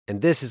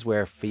 And this is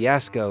where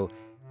fiasco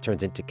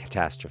turns into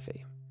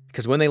catastrophe.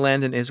 Because when they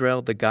land in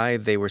Israel, the guy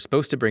they were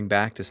supposed to bring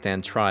back to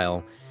stand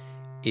trial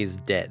is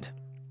dead.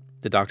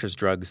 The doctor's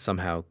drugs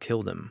somehow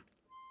killed him.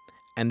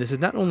 And this is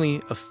not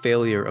only a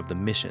failure of the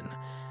mission.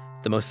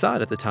 The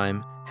Mossad at the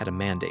time had a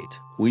mandate.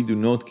 We do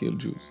not kill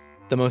Jews.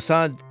 The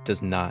Mossad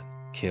does not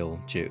kill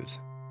Jews.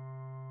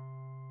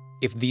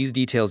 If these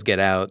details get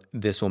out,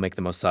 this will make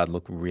the Mossad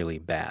look really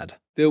bad.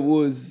 There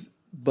was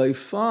by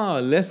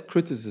far less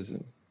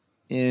criticism,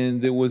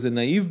 and there was a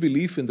naive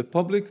belief in the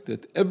public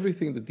that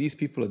everything that these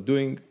people are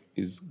doing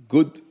is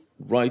good,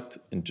 right,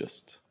 and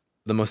just.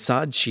 The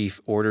Mossad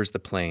chief orders the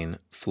plane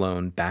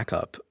flown back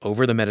up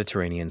over the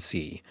Mediterranean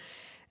Sea,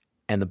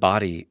 and the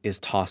body is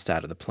tossed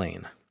out of the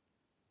plane.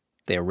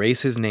 They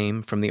erase his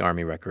name from the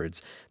army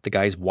records. The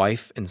guy's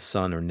wife and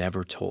son are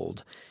never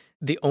told.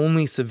 The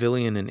only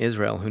civilian in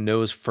Israel who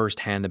knows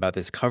firsthand about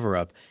this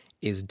cover-up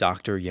is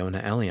Dr.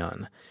 Yonah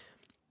Elian,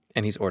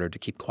 and he's ordered to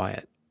keep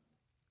quiet.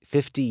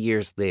 50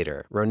 years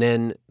later,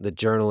 Ronen, the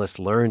journalist,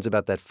 learns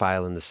about that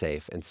file in the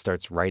safe and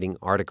starts writing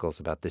articles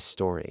about this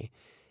story.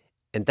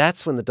 And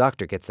that's when the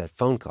doctor gets that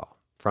phone call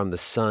from the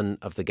son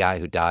of the guy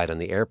who died on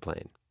the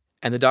airplane.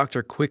 And the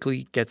doctor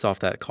quickly gets off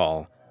that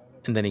call,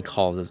 and then he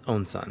calls his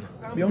own son.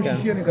 I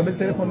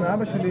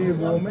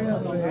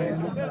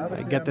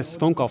get this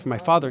phone call from my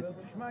father.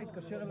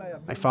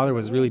 My father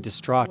was really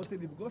distraught.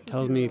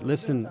 Tells me,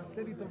 listen,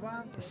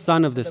 the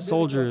son of this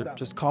soldier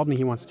just called me.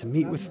 He wants to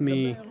meet with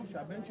me.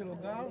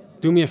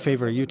 Do me a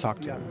favor, you talk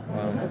to him.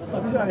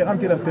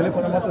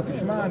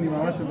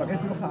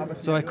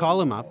 So I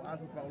call him up,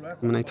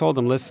 and I told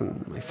him,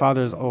 listen, my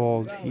father's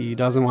old. He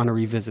doesn't want to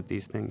revisit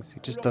these things. He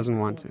just doesn't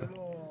want to.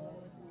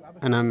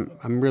 And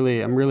I'm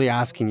really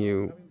asking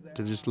you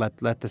to just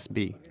let this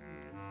be.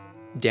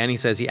 Danny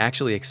says he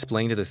actually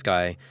explained to this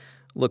guy,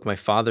 look, my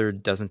father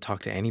doesn't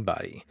talk to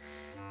anybody.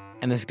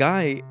 And this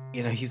guy,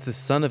 he's the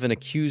son of an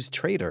accused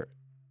traitor.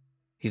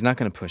 He's not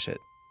going to push it.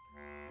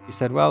 He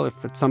said, well,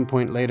 if at some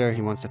point later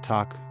he wants to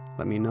talk,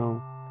 let me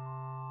know.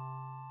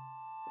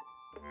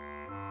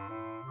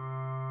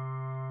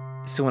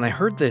 So when I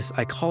heard this,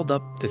 I called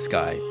up this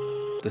guy,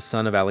 the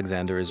son of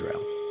Alexander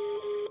Israel.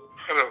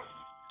 Hello.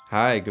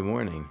 Hi, good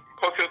morning.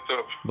 Boker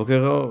tov. Boker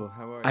tov.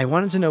 How are you? I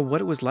wanted to know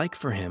what it was like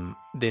for him,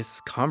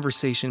 this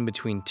conversation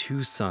between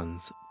two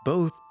sons,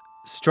 both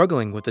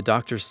struggling with the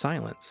doctor's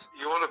silence.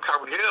 You want to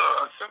come here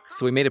or something?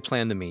 So we made a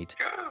plan to meet.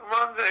 Yeah,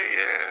 Monday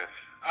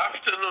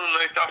afternoon,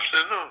 late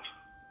afternoon.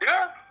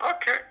 Yeah,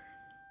 okay.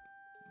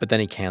 But then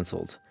he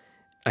canceled.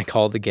 I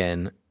called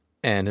again,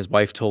 and his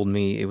wife told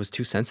me it was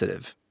too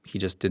sensitive. He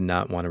just did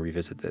not want to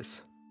revisit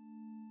this.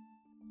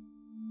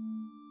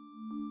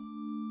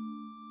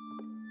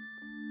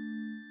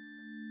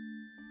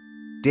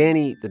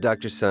 Danny, the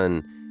doctor's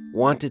son,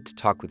 wanted to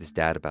talk with his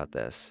dad about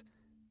this.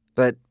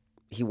 But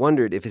he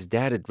wondered if his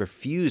dad had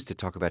refused to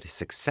talk about his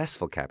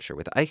successful capture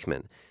with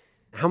Eichmann,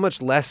 how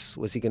much less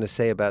was he going to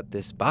say about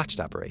this botched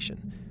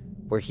operation,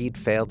 where he'd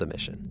failed the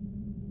mission?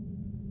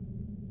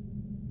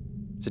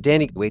 So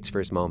Danny waits for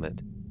his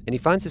moment, and he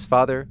finds his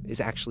father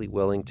is actually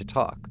willing to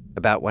talk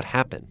about what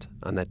happened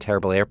on that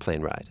terrible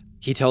airplane ride.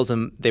 He tells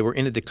him they were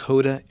in a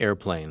Dakota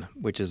airplane,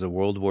 which is a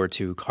World War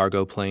II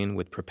cargo plane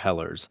with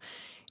propellers.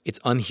 It's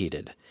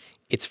unheated,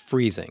 it's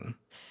freezing,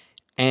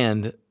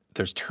 and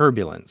there's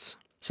turbulence.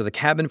 So the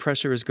cabin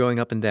pressure is going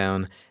up and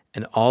down,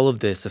 and all of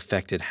this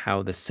affected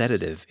how the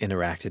sedative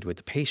interacted with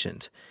the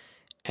patient.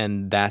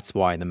 And that's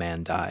why the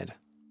man died.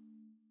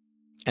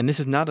 And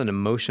this is not an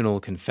emotional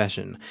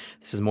confession.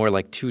 This is more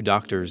like two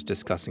doctors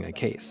discussing a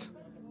case.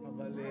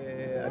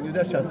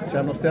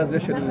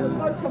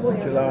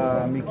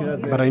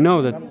 But I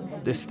know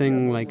that this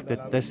thing,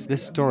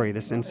 this story,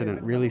 this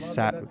incident really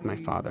sat with my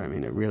father. I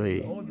mean, it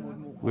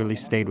really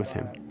stayed with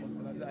him.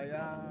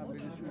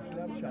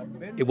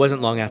 It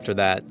wasn't long after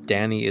that,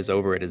 Danny is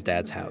over at his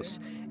dad's house,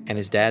 and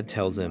his dad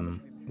tells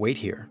him, wait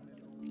here.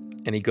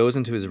 And he goes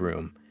into his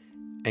room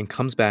and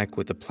comes back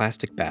with a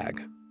plastic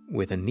bag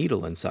with a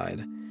needle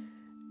inside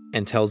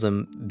and tells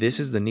him, this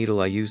is the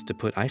needle I used to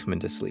put Eichmann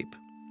to sleep.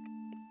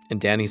 And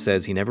Danny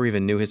says he never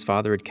even knew his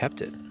father had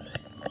kept it.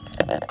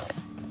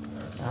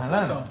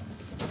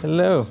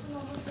 Hello.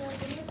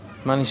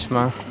 מה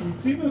נשמע?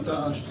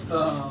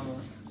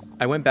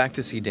 I went back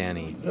to see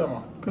Danny.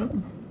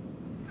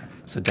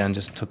 So Dan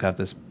just took out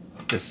this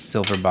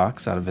silver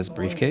box out of his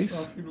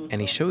briefcase,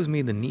 and he shows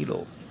me the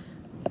needle.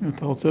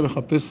 אתה רוצה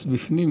לחפש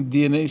בפנים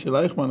DNA של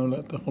אייכמן, אולי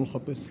אתה יכול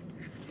לחפש.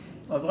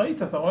 אז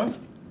ראית, אתה רואה?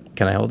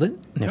 Can I hold it?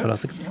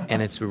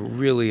 And it's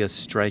really a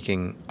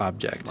striking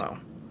object. Wow.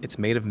 It's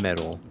made of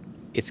metal.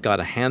 It's got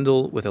a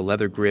handle with a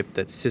leather grip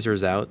that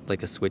scissors out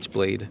like a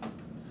switchblade.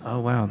 Oh,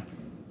 wow.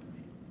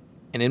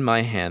 And in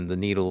my hand, the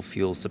needle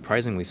feels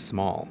surprisingly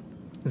small.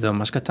 זה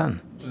ממש קטן.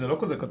 זה לא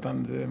כזה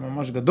קטן, זה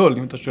ממש גדול,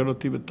 אם אתה שואל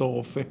אותי בתור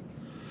רופא.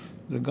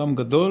 זה גם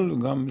גדול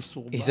וגם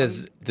מסורבל. He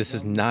says, this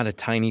is not a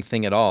tiny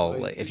thing at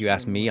all. If you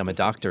ask me, I'm a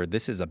doctor,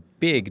 this is a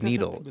big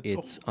needle.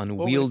 It's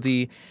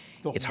unwieldy,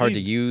 it's hard to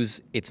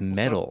use, it's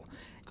metal.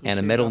 And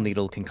a metal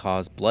needle can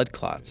cause blood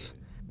clots.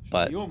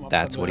 But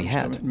that's what he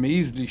had.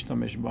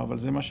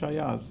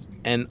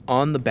 And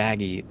on the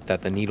baggie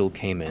that the needle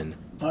came in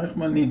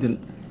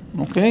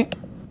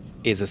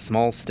is a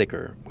small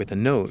sticker with a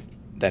note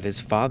that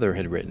his father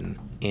had written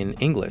in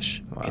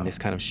English, in this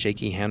kind of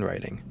shaky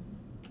handwriting.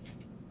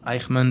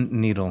 Eichmann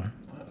needle.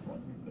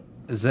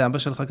 זה אבא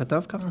שלך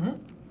כתב ככה?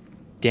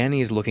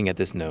 Danny is looking at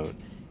this note.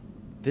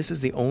 This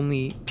is the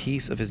only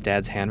piece of his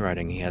dad's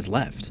handwriting he has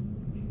left.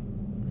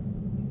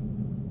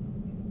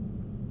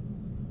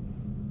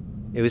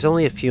 It was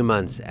only a few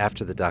months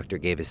after the doctor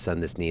gave his son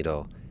this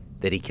needle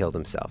that he killed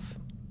himself.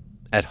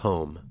 At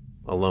home,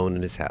 alone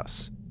in his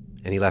house.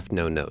 And he left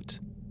no note.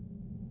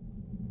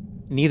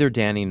 Neither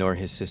Danny nor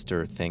his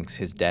sister thinks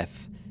his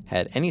death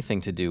had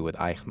anything to do with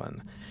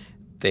Eichmann.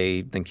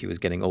 They think he was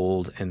getting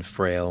old and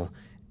frail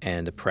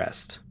and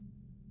oppressed.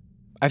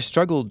 I've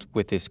struggled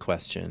with this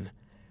question,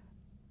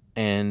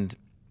 and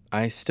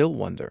I still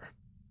wonder.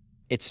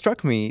 It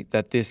struck me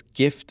that this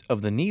gift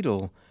of the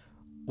needle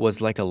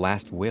was like a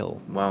last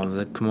will. וואו,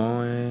 זה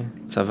כמו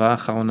צבא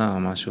האחרונה או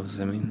משהו,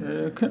 זה מין.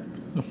 כן,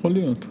 יכול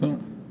להיות, כן.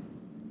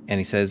 And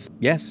he says,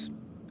 yes,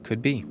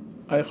 could be.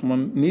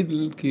 אייכמן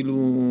נידל,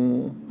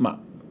 כאילו, מה?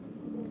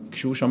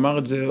 כשהוא שמר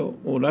את זה,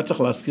 הוא לא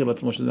צריך להזכיר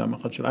לעצמו שזה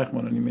המחט של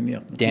אייכמן, אני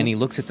מניח. Danny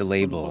looks at the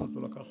label,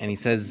 and he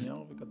says,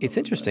 it's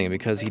interesting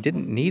because he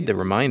didn't need the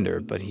reminder,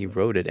 but he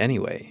wrote it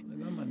anyway.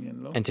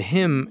 And to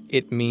him,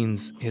 it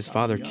means his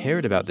father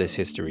cared about this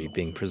history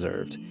being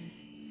preserved.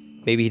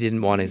 Maybe he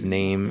didn't want his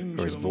name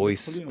or his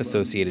voice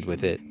associated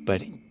with it,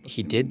 but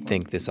he did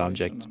think this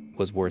object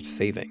was worth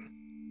saving.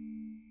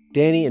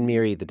 Danny and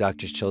Miri, the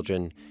doctor's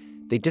children,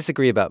 they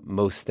disagree about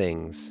most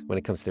things when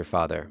it comes to their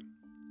father.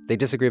 They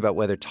disagree about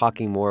whether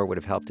talking more would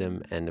have helped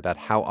him and about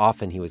how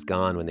often he was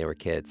gone when they were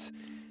kids.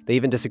 They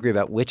even disagree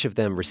about which of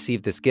them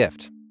received this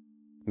gift.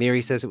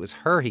 Miri says it was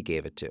her he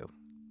gave it to,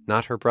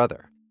 not her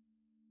brother.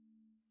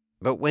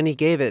 But when he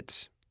gave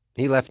it,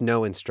 he left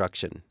no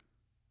instruction.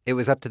 It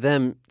was up to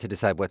them to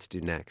decide what to do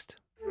next.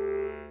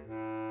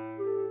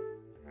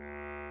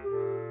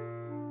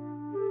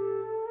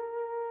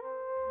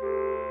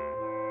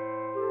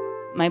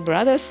 My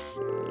brothers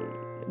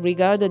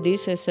regarded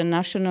this as a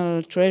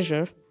national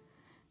treasure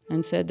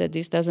and said that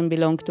this doesn't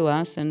belong to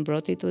us and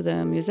brought it to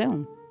the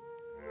museum.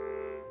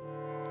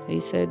 He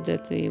said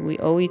that we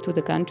owe it to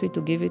the country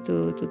to give it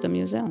to the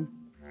museum.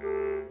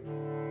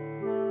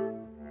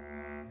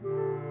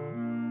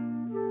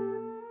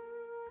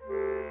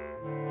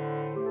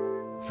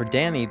 For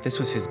Danny, this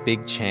was his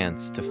big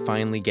chance to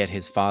finally get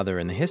his father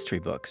in the history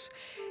books.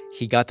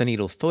 He got the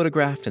needle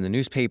photographed in the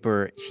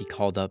newspaper, he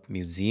called up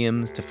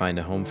museums to find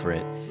a home for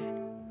it,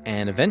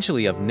 and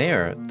eventually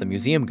Avner, the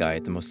museum guy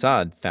at the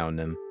Mossad, found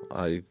him.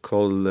 I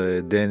called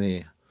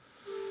Danny.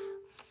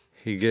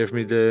 He gave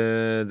me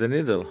the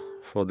needle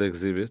for the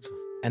exhibit.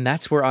 And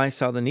that's where I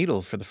saw the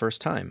needle for the first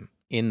time,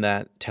 in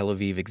that Tel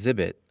Aviv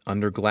exhibit,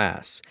 under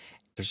glass.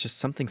 There's just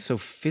something so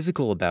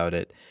physical about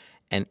it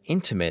and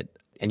intimate,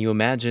 and you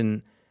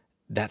imagine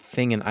that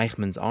thing in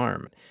Eichmann's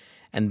arm.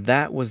 And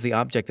that was the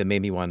object that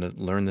made me want to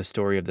learn the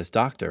story of this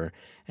doctor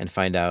and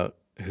find out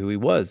who he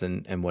was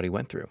and what he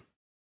went through.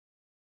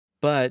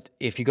 But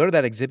if you go to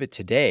that exhibit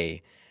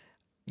today,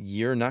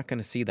 you're not going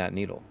to see that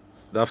needle.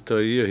 After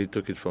a year, he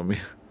took it from me.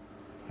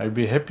 I'd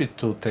be happy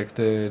to take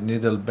the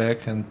needle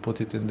back and put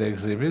it in the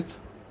exhibit.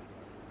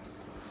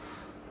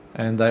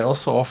 And I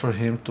also offer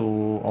him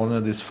to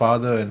honor his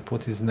father and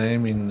put his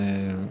name in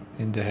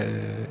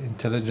the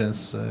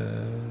intelligence,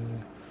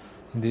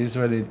 in the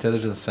Israeli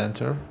Intelligence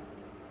Center.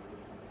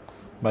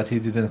 But he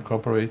didn't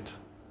cooperate.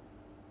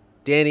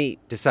 Danny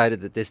decided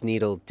that this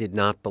needle did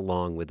not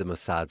belong with the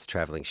Mossad's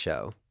traveling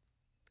show.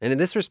 And in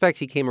this respect,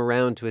 he came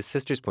around to his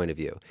sister's point of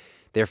view.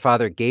 Their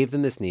father gave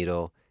them this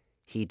needle.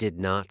 He did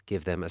not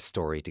give them a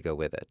story to go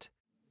with it.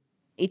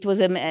 It was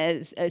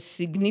a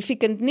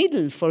significant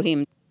needle for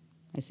him.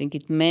 I think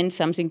it meant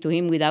something to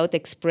him without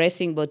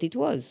expressing what it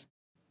was.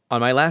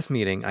 On my last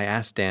meeting, I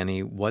asked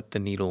Danny what the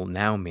needle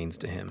now means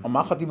to him.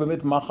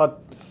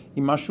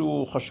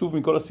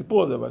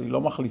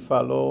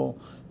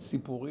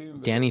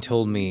 Danny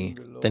told me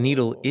the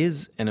needle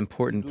is an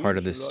important part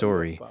of this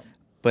story,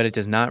 but it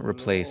does not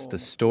replace the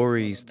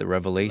stories, the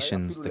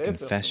revelations, the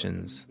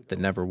confessions that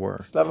never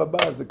were.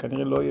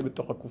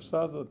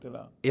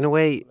 In a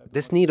way,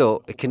 this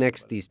needle, it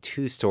connects these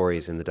two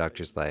stories in the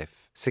doctor's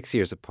life, 6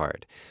 years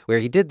apart, where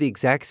he did the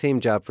exact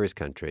same job for his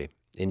country,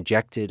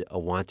 injected a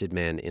wanted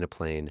man in a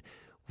plane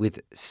with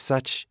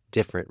such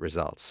different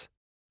results.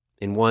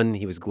 In one,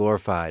 he was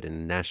glorified in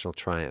a national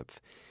triumph.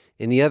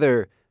 In the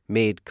other,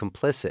 made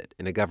complicit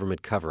in a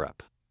government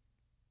cover-up.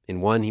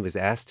 In one, he was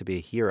asked to be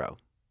a hero.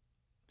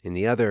 In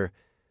the other,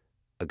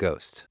 a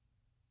ghost.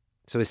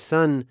 So his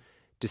son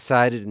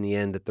decided in the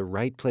end that the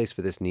right place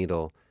for this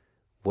needle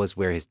was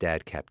where his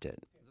dad kept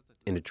it,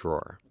 in a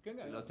drawer.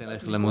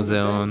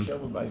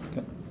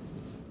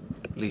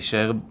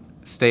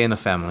 Stay in the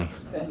family.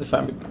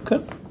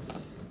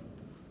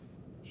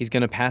 He's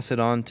going to pass it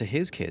on to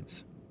his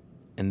kids,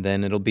 and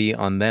then it'll be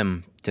on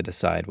them to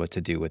decide what to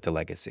do with the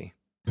legacy.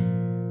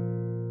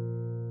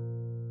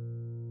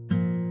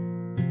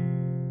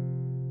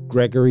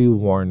 Gregory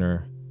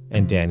Warner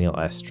and Daniel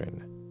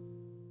Estrin.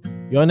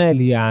 Yona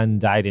Elian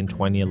died in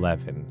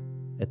 2011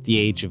 at the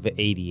age of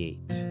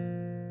 88.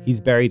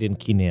 He's buried in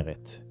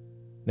Kinneret,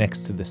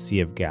 next to the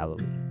Sea of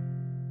Galilee.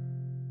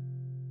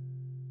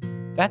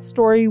 That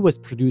story was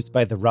produced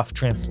by the Rough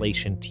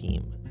Translation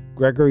team.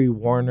 Gregory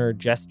Warner,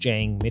 Jess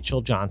Jang,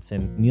 Mitchell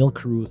Johnson, Neil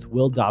Carruth,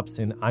 Will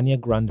Dobson, Anya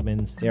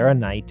Grundman, Sarah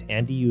Knight,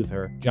 Andy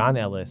Uther, John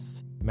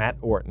Ellis, Matt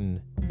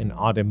Orton, and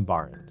Autumn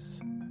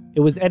Barnes.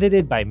 It was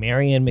edited by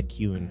Marianne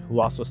McCune,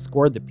 who also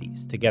scored the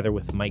piece, together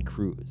with Mike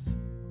Cruz.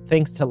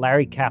 Thanks to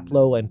Larry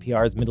Kaplow,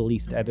 NPR's Middle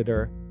East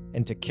editor,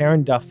 and to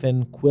Karen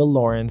Duffin, Quill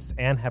Lawrence,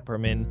 Ann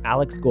Hepperman,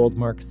 Alex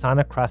Goldmark,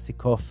 Sana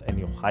Krasikov,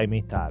 and Yochai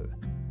Meital.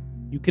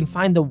 You can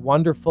find the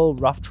wonderful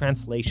Rough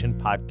Translation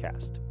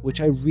podcast, which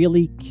I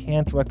really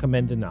can't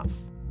recommend enough,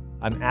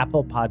 on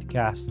Apple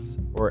Podcasts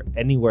or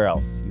anywhere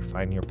else you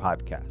find your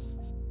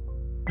podcasts.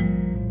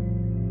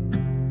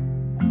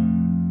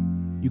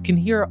 You can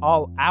hear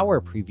all our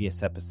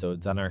previous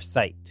episodes on our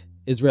site,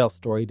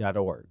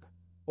 israelstory.org,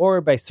 or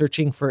by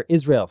searching for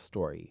Israel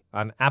Story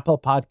on Apple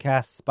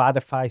Podcasts,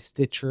 Spotify,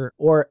 Stitcher,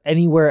 or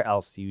anywhere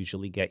else you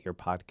usually get your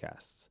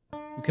podcasts.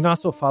 You can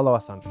also follow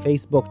us on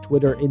Facebook,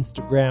 Twitter,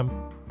 Instagram,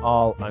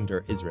 all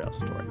under Israel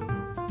Story.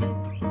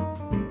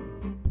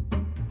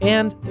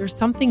 And there's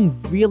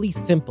something really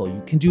simple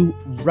you can do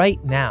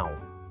right now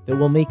that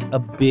will make a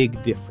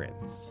big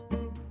difference.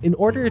 In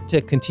order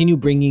to continue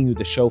bringing you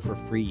the show for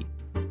free,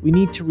 we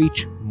need to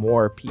reach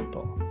more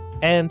people.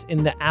 And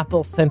in the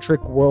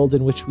Apple-centric world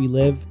in which we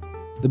live,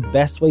 the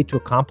best way to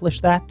accomplish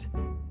that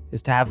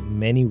is to have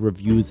many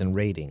reviews and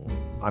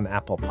ratings on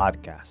Apple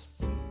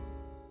Podcasts.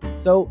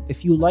 So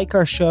if you like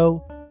our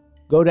show,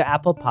 go to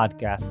Apple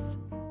Podcasts,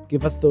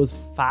 give us those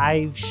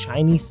 5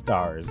 shiny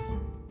stars,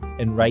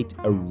 and write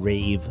a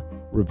rave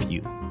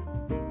review.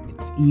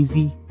 It's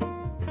easy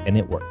and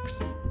it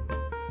works.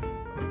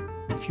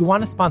 If you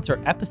want to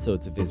sponsor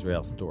episodes of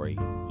Israel Story,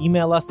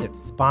 email us at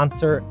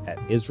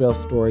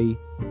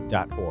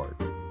sponsor@israelstory.org.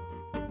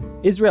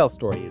 Israel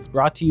Story is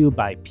brought to you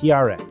by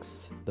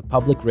PRX, the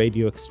Public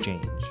Radio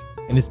Exchange,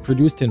 and is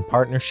produced in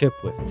partnership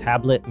with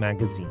Tablet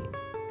Magazine.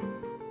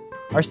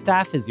 Our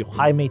staff is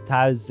Yochai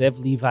Meital, Zev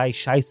Levi,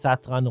 Shai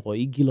Satran,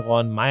 Roy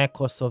Gilron, Maya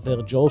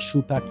Kosover, Joel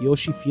Shupak,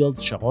 Yoshi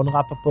Fields, Sharon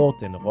Rappaport,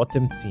 and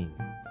Rotem Tzin.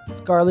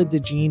 Scarlett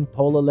DeJean,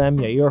 Paula Lem,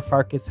 Yair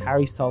Farkas,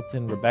 Harry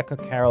Sultan, Rebecca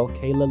Carroll,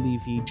 Kayla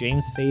Levy,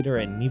 James Fader,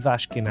 and Niva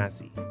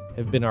Ashkenazi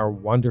have been our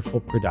wonderful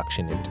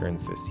production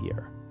interns this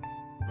year.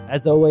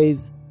 As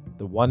always,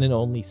 the one and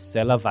only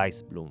Sela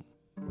Weisblum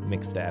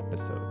mixed the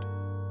episode.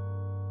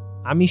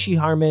 I'm Mishi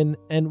Harman,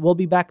 and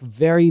we'll be back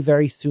very,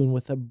 very soon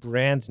with a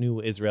brand new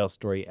Israel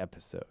Story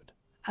episode.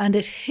 And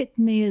it hit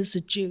me as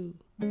a Jew.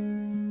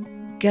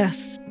 Gas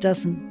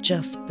doesn't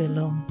just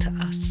belong to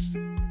us.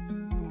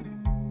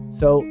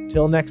 So,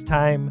 till next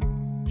time,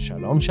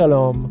 shalom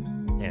shalom,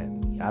 and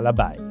yalla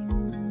bye.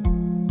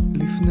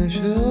 לפני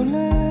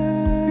שעולה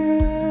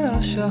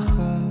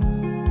השחר,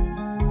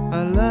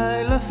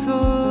 הלילה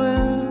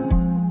סוער,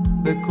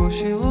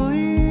 בקושי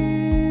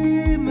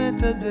רואים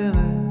את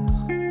הדרך,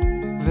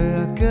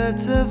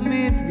 והקצב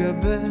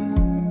מתגבר,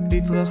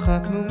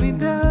 התרחקנו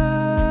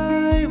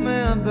מדי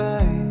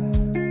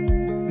מהבית,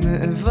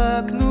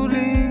 נאבקנו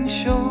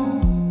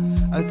לנשום,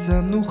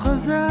 עצמנו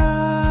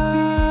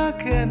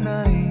חזק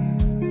עיניים,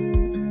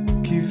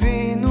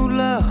 קיווינו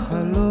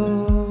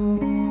לחלום.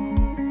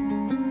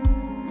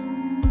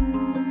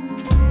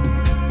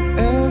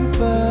 אין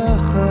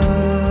פחד,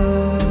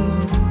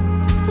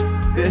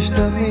 יש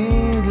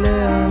תמיד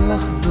לאן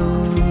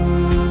לחזור,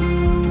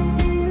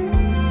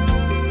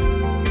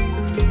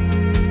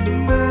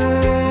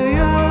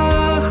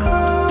 ביחד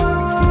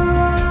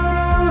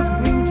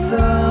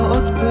נמצא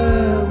עוד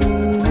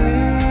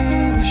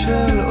פירורים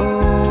של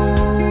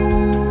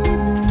אור.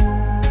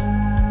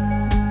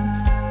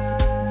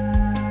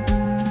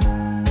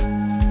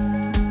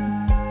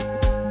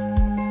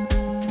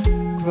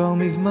 כבר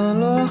מזמן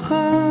לא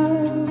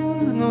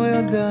אחזנו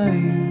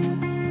ידיים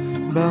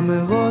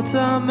במרוץ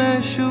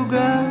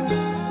המשוגע,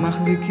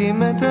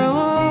 מחזיקים את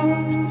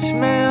הראש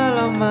מעל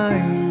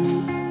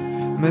המים,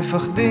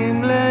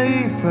 מפחדים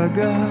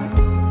להיפגע.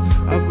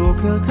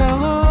 הבוקר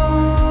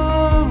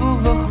קרוב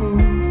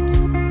ובחוץ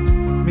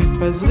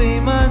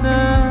מתפזרים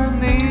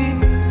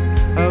עננים,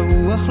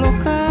 הרוח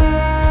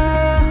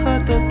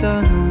לוקחת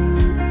אותנו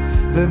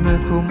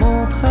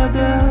למקומות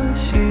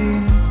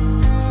חדשים.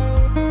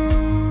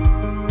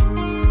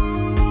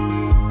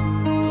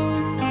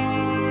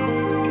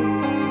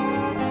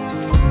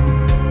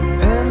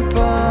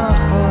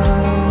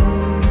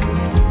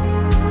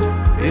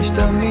 יש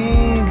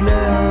תמיד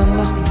לאן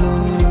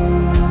לחזור,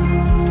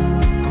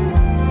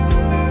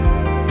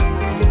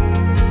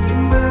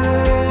 ביחד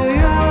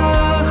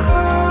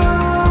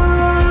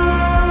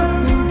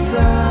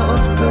נמצא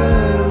עוד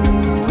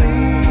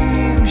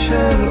פירורים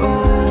של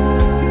אור.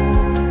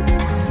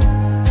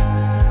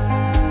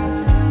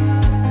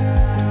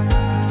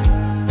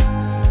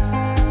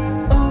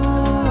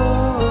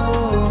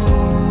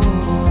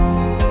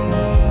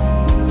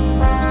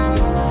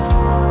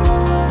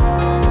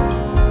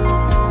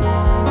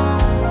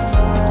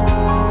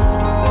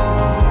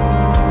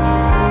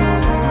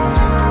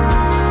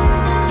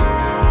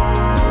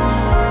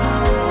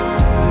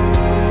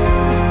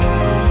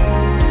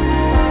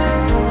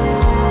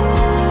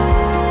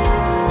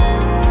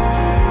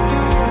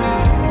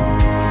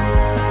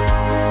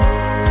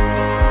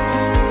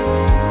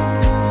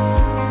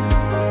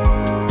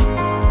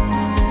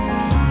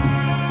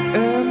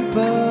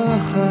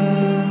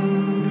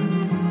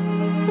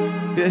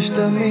 יש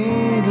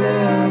תמיד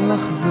לאן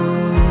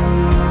לחזור.